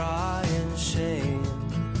a crying shame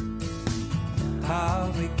how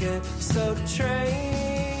we get so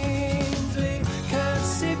trained. We can't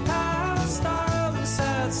see past our own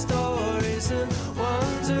sad stories and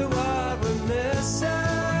wonder what we're missing.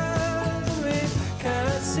 We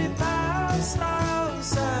can't see past our own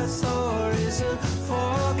sad stories.